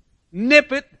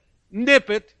 Nip it, nip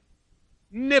it,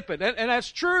 nip it. And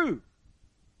that's true.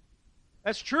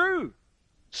 That's true.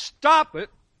 Stop it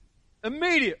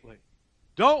immediately.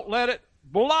 Don't let it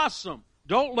blossom.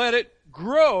 Don't let it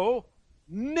grow.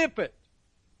 Nip it.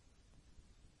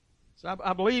 So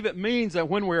I believe it means that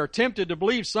when we are tempted to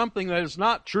believe something that is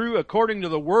not true according to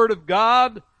the Word of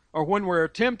God, or when we're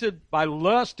tempted by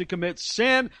lust to commit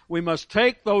sin, we must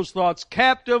take those thoughts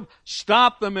captive,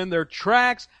 stop them in their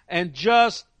tracks, and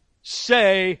just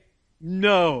say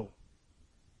no.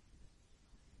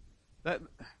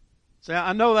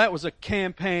 I know that was a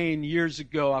campaign years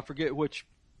ago. I forget which.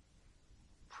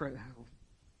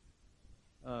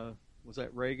 Was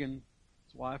that Reagan's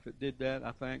wife that did that?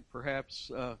 I think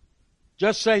perhaps.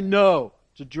 Just say no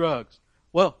to drugs.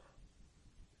 Well,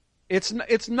 it's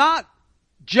not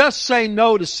just say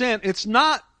no to sin. It's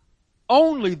not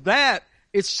only that.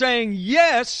 It's saying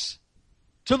yes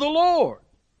to the Lord.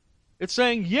 It's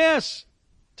saying yes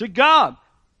to God.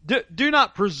 Do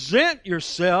not present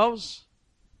yourselves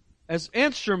as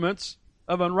instruments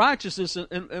of unrighteousness.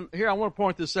 And here I want to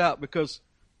point this out because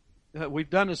we've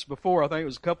done this before. I think it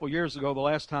was a couple of years ago the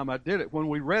last time I did it. When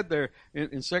we read there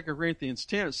in 2 Corinthians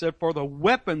 10, it said, for the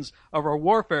weapons of our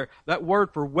warfare. That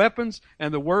word for weapons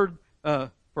and the word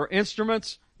for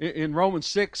instruments in Romans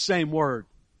 6, same word.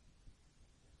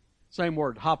 Same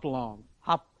word, hopalon.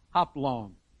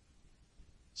 Hopalon.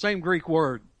 Same Greek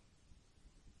word.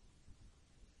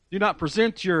 Do not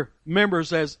present your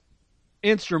members as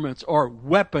instruments or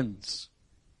weapons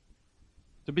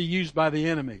to be used by the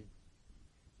enemy.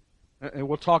 And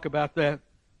we'll talk about that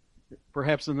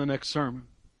perhaps in the next sermon.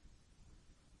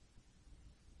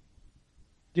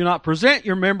 Do not present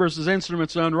your members as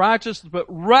instruments of unrighteousness, but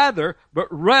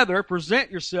rather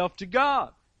present yourself to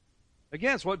God.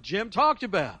 Again, it's what Jim talked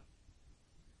about.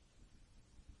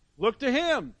 Look to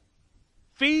Him.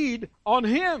 Feed on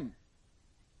Him.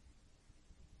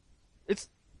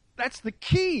 That's the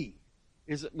key,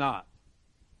 is it not?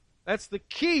 That's the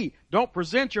key. Don't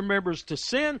present your members to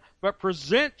sin, but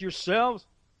present yourselves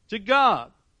to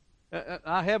God.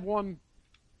 I have one.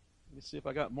 Let me see if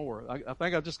I got more. I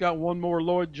think I just got one more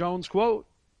Lloyd Jones quote.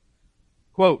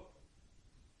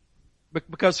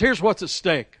 Because here's what's at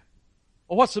stake.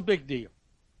 Well, what's the big deal?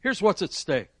 Here's what's at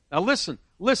stake. Now listen,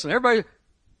 everybody.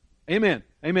 Amen.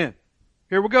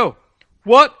 Here we go.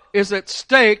 What is at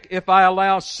stake if I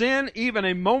allow sin even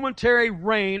a momentary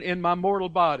reign in my mortal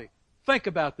body? Think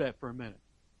about that for a minute.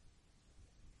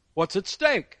 What's at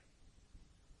stake?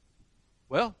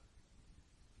 Well,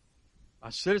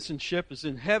 my citizenship is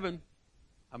in heaven.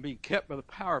 I'm being kept by the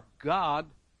power of God.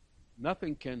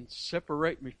 Nothing can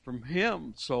separate me from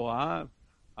Him, so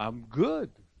I'm good.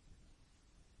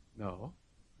 No.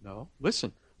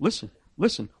 Listen.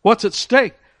 What's at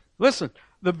stake? Listen,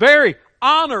 the very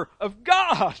honor of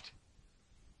God.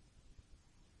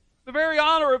 The very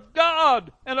honor of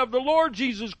God and of the Lord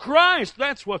Jesus Christ.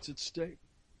 That's what's at stake.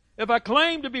 If I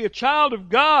claim to be a child of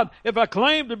God, if I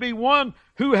claim to be one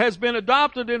who has been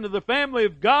adopted into the family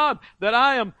of God, that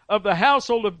I am of the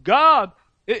household of God,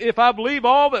 if I believe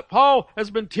all that Paul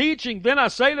has been teaching, then I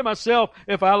say to myself,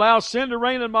 if I allow sin to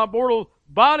reign in my mortal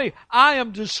body, I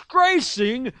am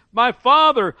disgracing my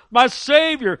Father, my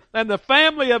Savior, and the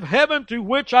family of heaven to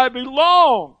which I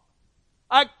belong.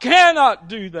 I cannot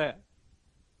do that.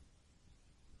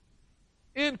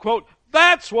 End quote.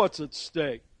 That's what's at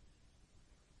stake.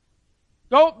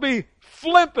 Don't be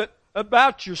flippant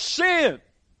about your sin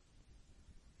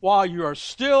while you are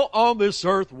still on this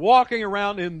earth walking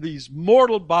around in these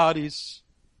mortal bodies.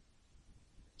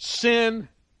 Sin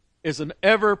is an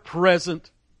ever-present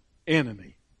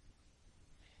enemy.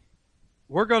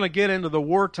 We're going to get into the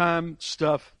wartime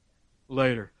stuff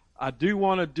later. I do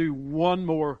want to do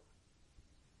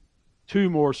two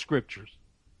more scriptures.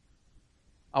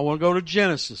 I want to go to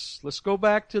Genesis. Let's go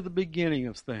back to the beginning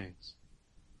of things.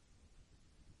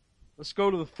 Let's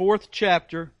go to the 4th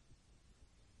chapter.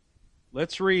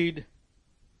 Let's read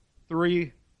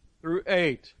 3 through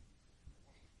 8.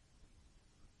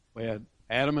 We had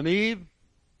Adam and Eve.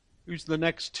 Who's the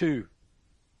next two?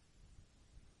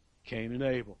 Cain and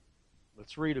Abel.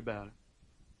 Let's read about it.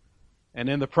 And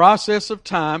in the process of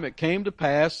time it came to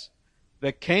pass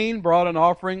that Cain brought an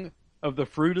offering of the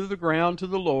fruit of the ground to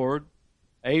the Lord.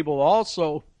 Abel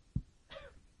also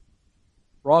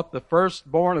brought the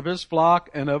firstborn of his flock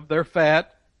and of their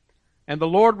fat. And the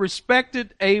Lord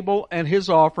respected Abel and his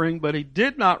offering, but He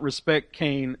did not respect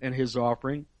Cain and his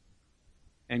offering.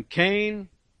 And Cain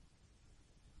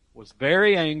was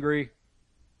very angry,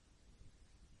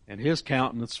 and his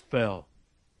countenance fell.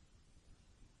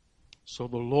 So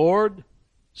the Lord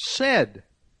said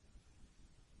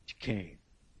to Cain,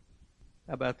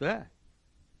 how about that?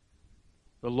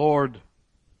 The Lord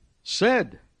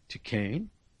said to Cain,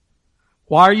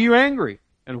 why are you angry?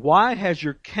 And why has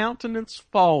your countenance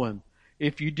fallen?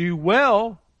 If you do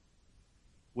well,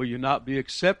 will you not be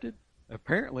accepted?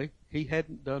 Apparently, he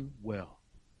hadn't done well.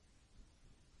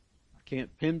 I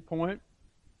can't pinpoint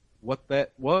what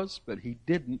that was, but he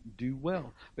didn't do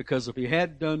well. Because if he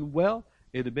had done well,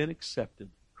 it would have been accepted.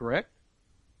 Correct?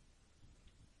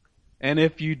 And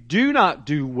if you do not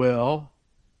do well,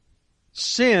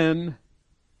 sin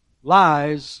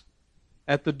lies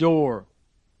at the door.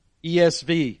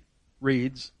 ESV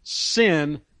reads,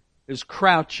 sin is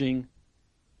crouching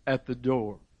at the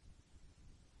door.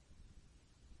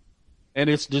 And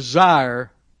its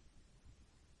desire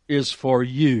is for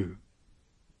you.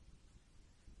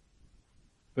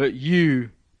 But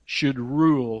you should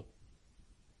rule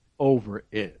over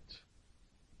it.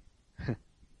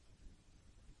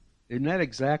 Isn't that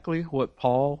exactly what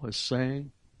Paul is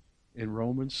saying in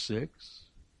Romans 6?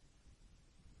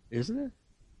 Isn't it?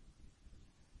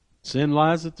 Sin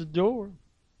lies at the door.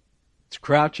 It's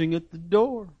crouching at the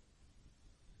door.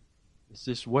 It's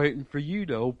just waiting for you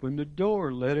to open the door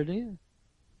and let it in.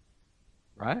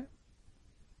 Right?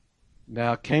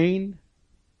 Now Cain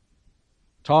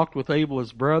talked with Abel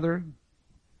his brother,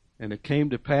 And it came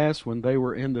to pass when they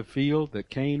were in the field that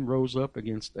Cain rose up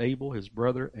against Abel his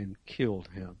brother and killed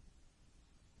him.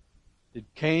 Did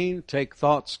Cain take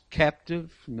thoughts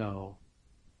captive? No.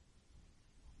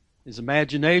 His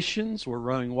imaginations were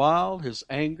running wild. His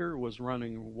anger was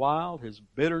running wild. His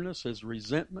bitterness, his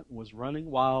resentment was running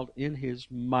wild in his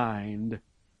mind,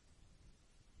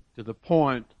 to the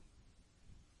point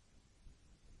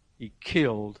he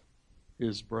killed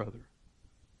his brother.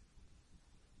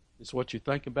 Is what you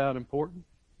think about important?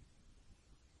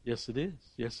 Yes, it is.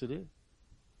 Yes, it is.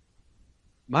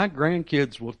 My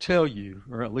grandkids will tell you,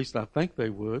 or at least I think they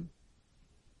would,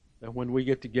 that when we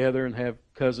get together and have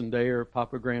Cousin Day or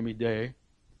Papa Grammy Day,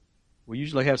 we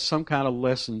usually have some kind of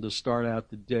lesson to start out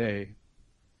the day.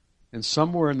 And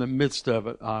somewhere in the midst of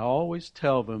it, I always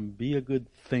tell them, be a good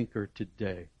thinker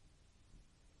today.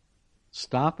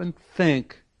 Stop and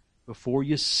think before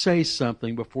you say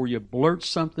something, before you blurt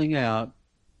something out.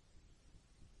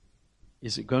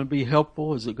 Is it going to be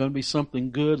helpful? Is it going to be something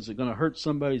good? Is it going to hurt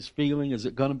somebody's feeling? Is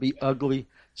it going to be ugly?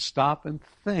 Stop and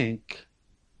think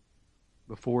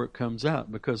before it comes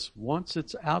out. Because once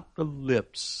it's out the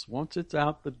lips, once it's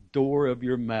out the door of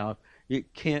your mouth,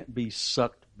 it can't be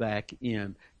sucked back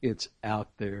in. It's out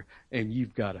there, and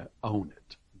you've got to own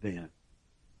it then.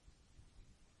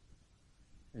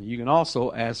 And you can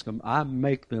also ask them. I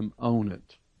make them own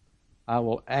it. I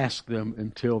will ask them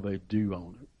until they do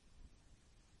own it.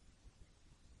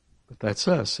 But that's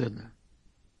us, isn't it?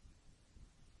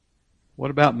 What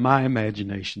about my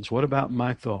imaginations? What about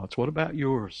my thoughts? What about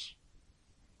yours?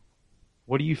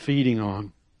 What are you feeding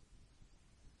on?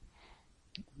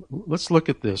 Let's look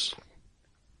at this.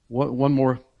 One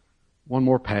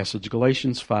more passage,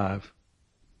 Galatians 5.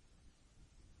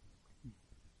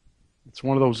 It's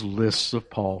one of those lists of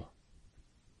Paul.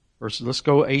 Let's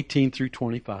go 18 through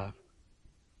 25.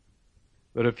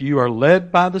 But if you are led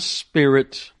by the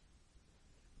Spirit,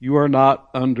 you are not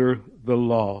under the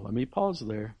law. Let me pause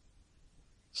there.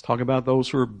 Let's talk about those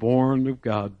who are born of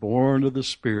God, born of the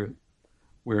Spirit.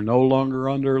 We're no longer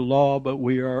under law, but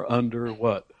we are under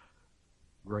what?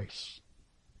 Grace.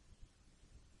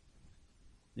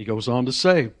 He goes on to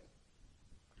say,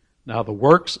 now the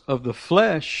works of the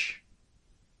flesh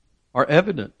are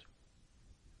evident.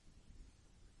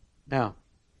 Now,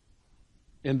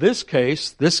 in this case,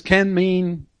 this could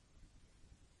mean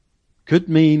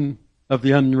of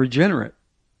the unregenerate.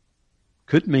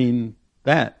 Could mean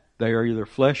that they are either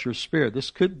flesh or spirit. This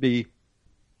could be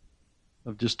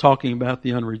of just talking about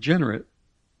the unregenerate.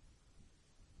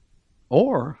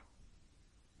 Or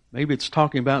maybe it's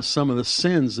talking about some of the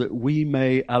sins that we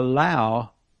may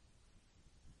allow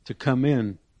to come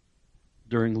in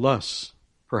during lust,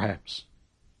 perhaps.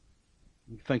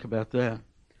 Think about that.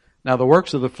 Now the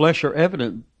works of the flesh are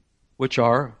evident, which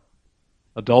are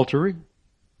adultery,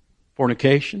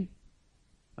 fornication,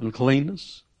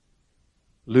 uncleanness,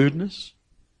 lewdness.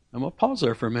 I'm going to pause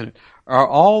there for a minute. Are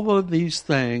all of these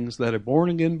things that a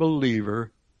born-again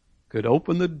believer could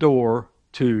open the door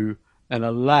to and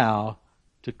allow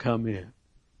to come in?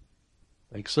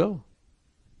 I think so.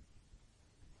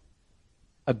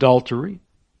 Adultery,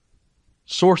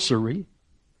 sorcery,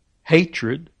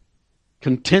 hatred,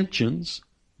 contentions,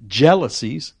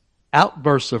 jealousies,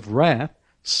 outbursts of wrath,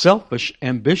 selfish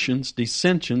ambitions,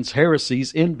 dissensions,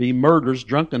 heresies, envy, murders,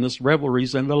 drunkenness,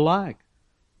 revelries, and the like.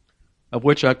 Of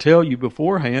which I tell you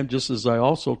beforehand, just as I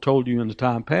also told you in the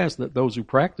time past, that those who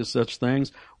practice such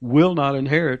things will not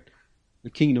inherit the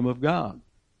kingdom of God.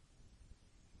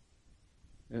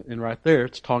 And right there,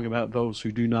 it's talking about those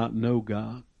who do not know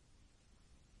God.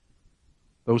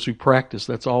 Those who practice,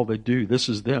 that's all they do. This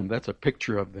is them. That's a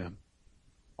picture of them.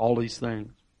 All these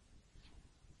things.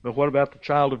 But what about the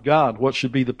child of God? What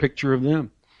should be the picture of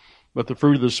them? But the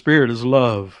fruit of the Spirit is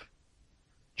love,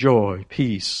 joy,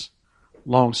 peace,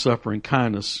 long-suffering,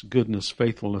 kindness, goodness,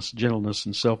 faithfulness, gentleness,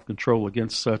 and self-control.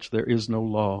 Against such there is no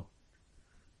law.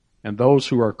 And those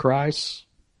who are Christ's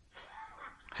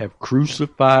have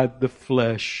crucified the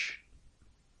flesh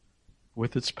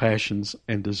with its passions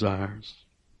and desires.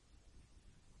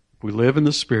 If we live in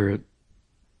the Spirit,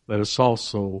 let us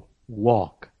also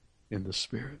walk in the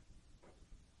Spirit.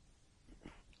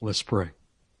 Let's pray.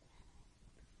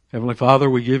 Heavenly Father,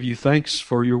 we give you thanks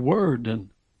for your word, and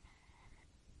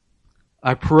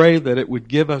I pray that it would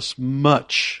give us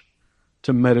much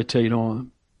to meditate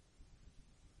on.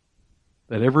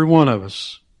 That every one of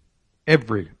us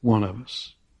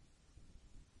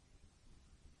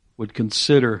would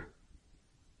consider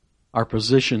our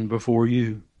position before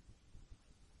you.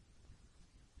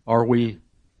 Are we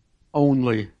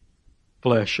only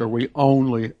flesh? Are we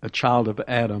only a child of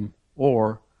Adam?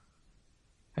 Or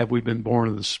have we been born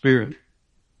of the Spirit?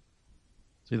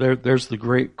 See, there's the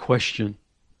great question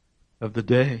of the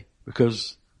day,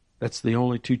 because that's the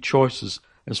only two choices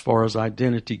as far as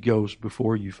identity goes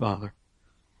before you, Father.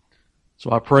 So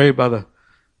I pray by the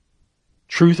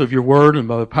truth of your word and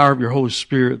by the power of your Holy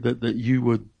Spirit that you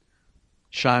would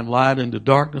shine light into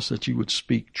darkness, that you would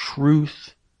speak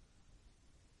truth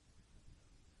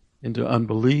into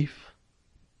unbelief,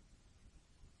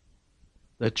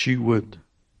 that you would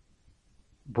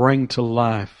bring to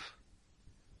life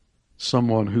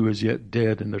someone who is yet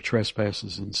dead in their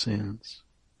trespasses and sins.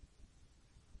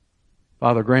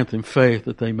 Father, grant them faith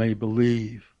that they may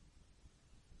believe.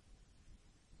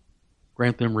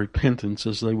 Grant them repentance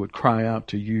as they would cry out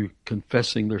to you,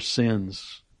 confessing their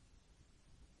sins,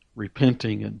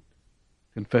 repenting and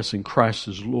confessing Christ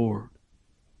as Lord.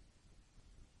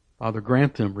 Father,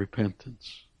 grant them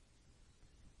repentance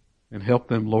and help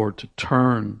them, Lord, to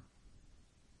turn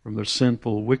from their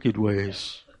sinful, wicked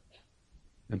ways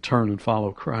and turn and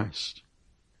follow Christ.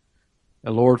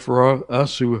 And Lord, for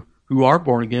us who are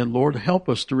born again, Lord, help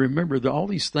us to remember that all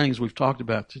these things we've talked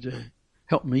about today.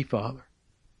 Help me, Father.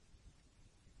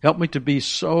 Help me to be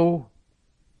so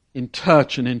in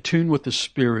touch and in tune with the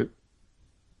Spirit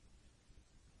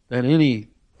that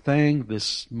anything,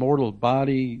 this mortal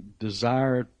body,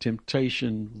 desire,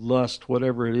 temptation, lust,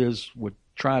 whatever it is, would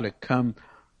try to come,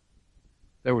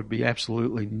 there would be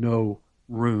absolutely no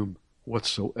room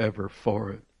whatsoever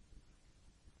for it.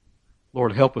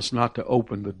 Lord, help us not to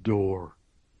open the door,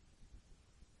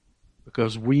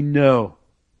 because we know,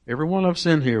 every one of us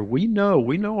in here, we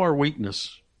know our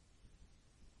weakness.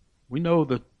 We know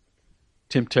the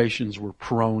temptations we're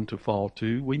prone to fall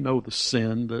to. We know the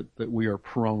sin that we are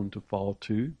prone to fall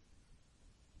to.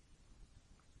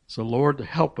 So Lord,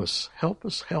 help us,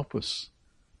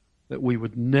 that we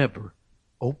would never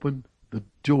open the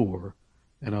door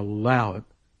and allow it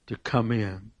to come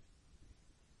in.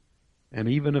 And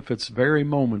even if it's very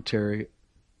momentary,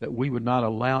 that we would not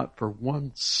allow it for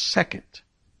 1 second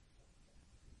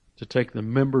to take the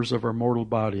members of our mortal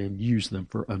body and use them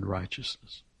for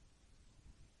unrighteousness.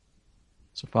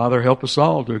 So Father, help us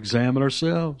all to examine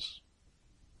ourselves.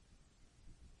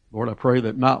 Lord, I pray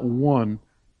that not one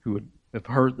who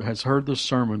has heard this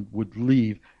sermon would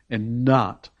leave and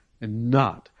not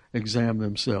examine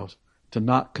themselves, to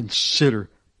not consider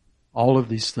all of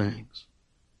these things.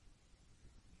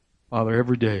 Father,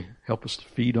 every day, help us to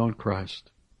feed on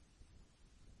Christ.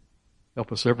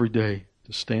 Help us every day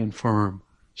to stand firm.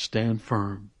 Stand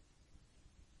firm.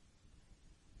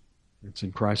 It's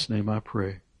in Christ's name I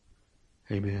pray.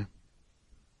 Amen.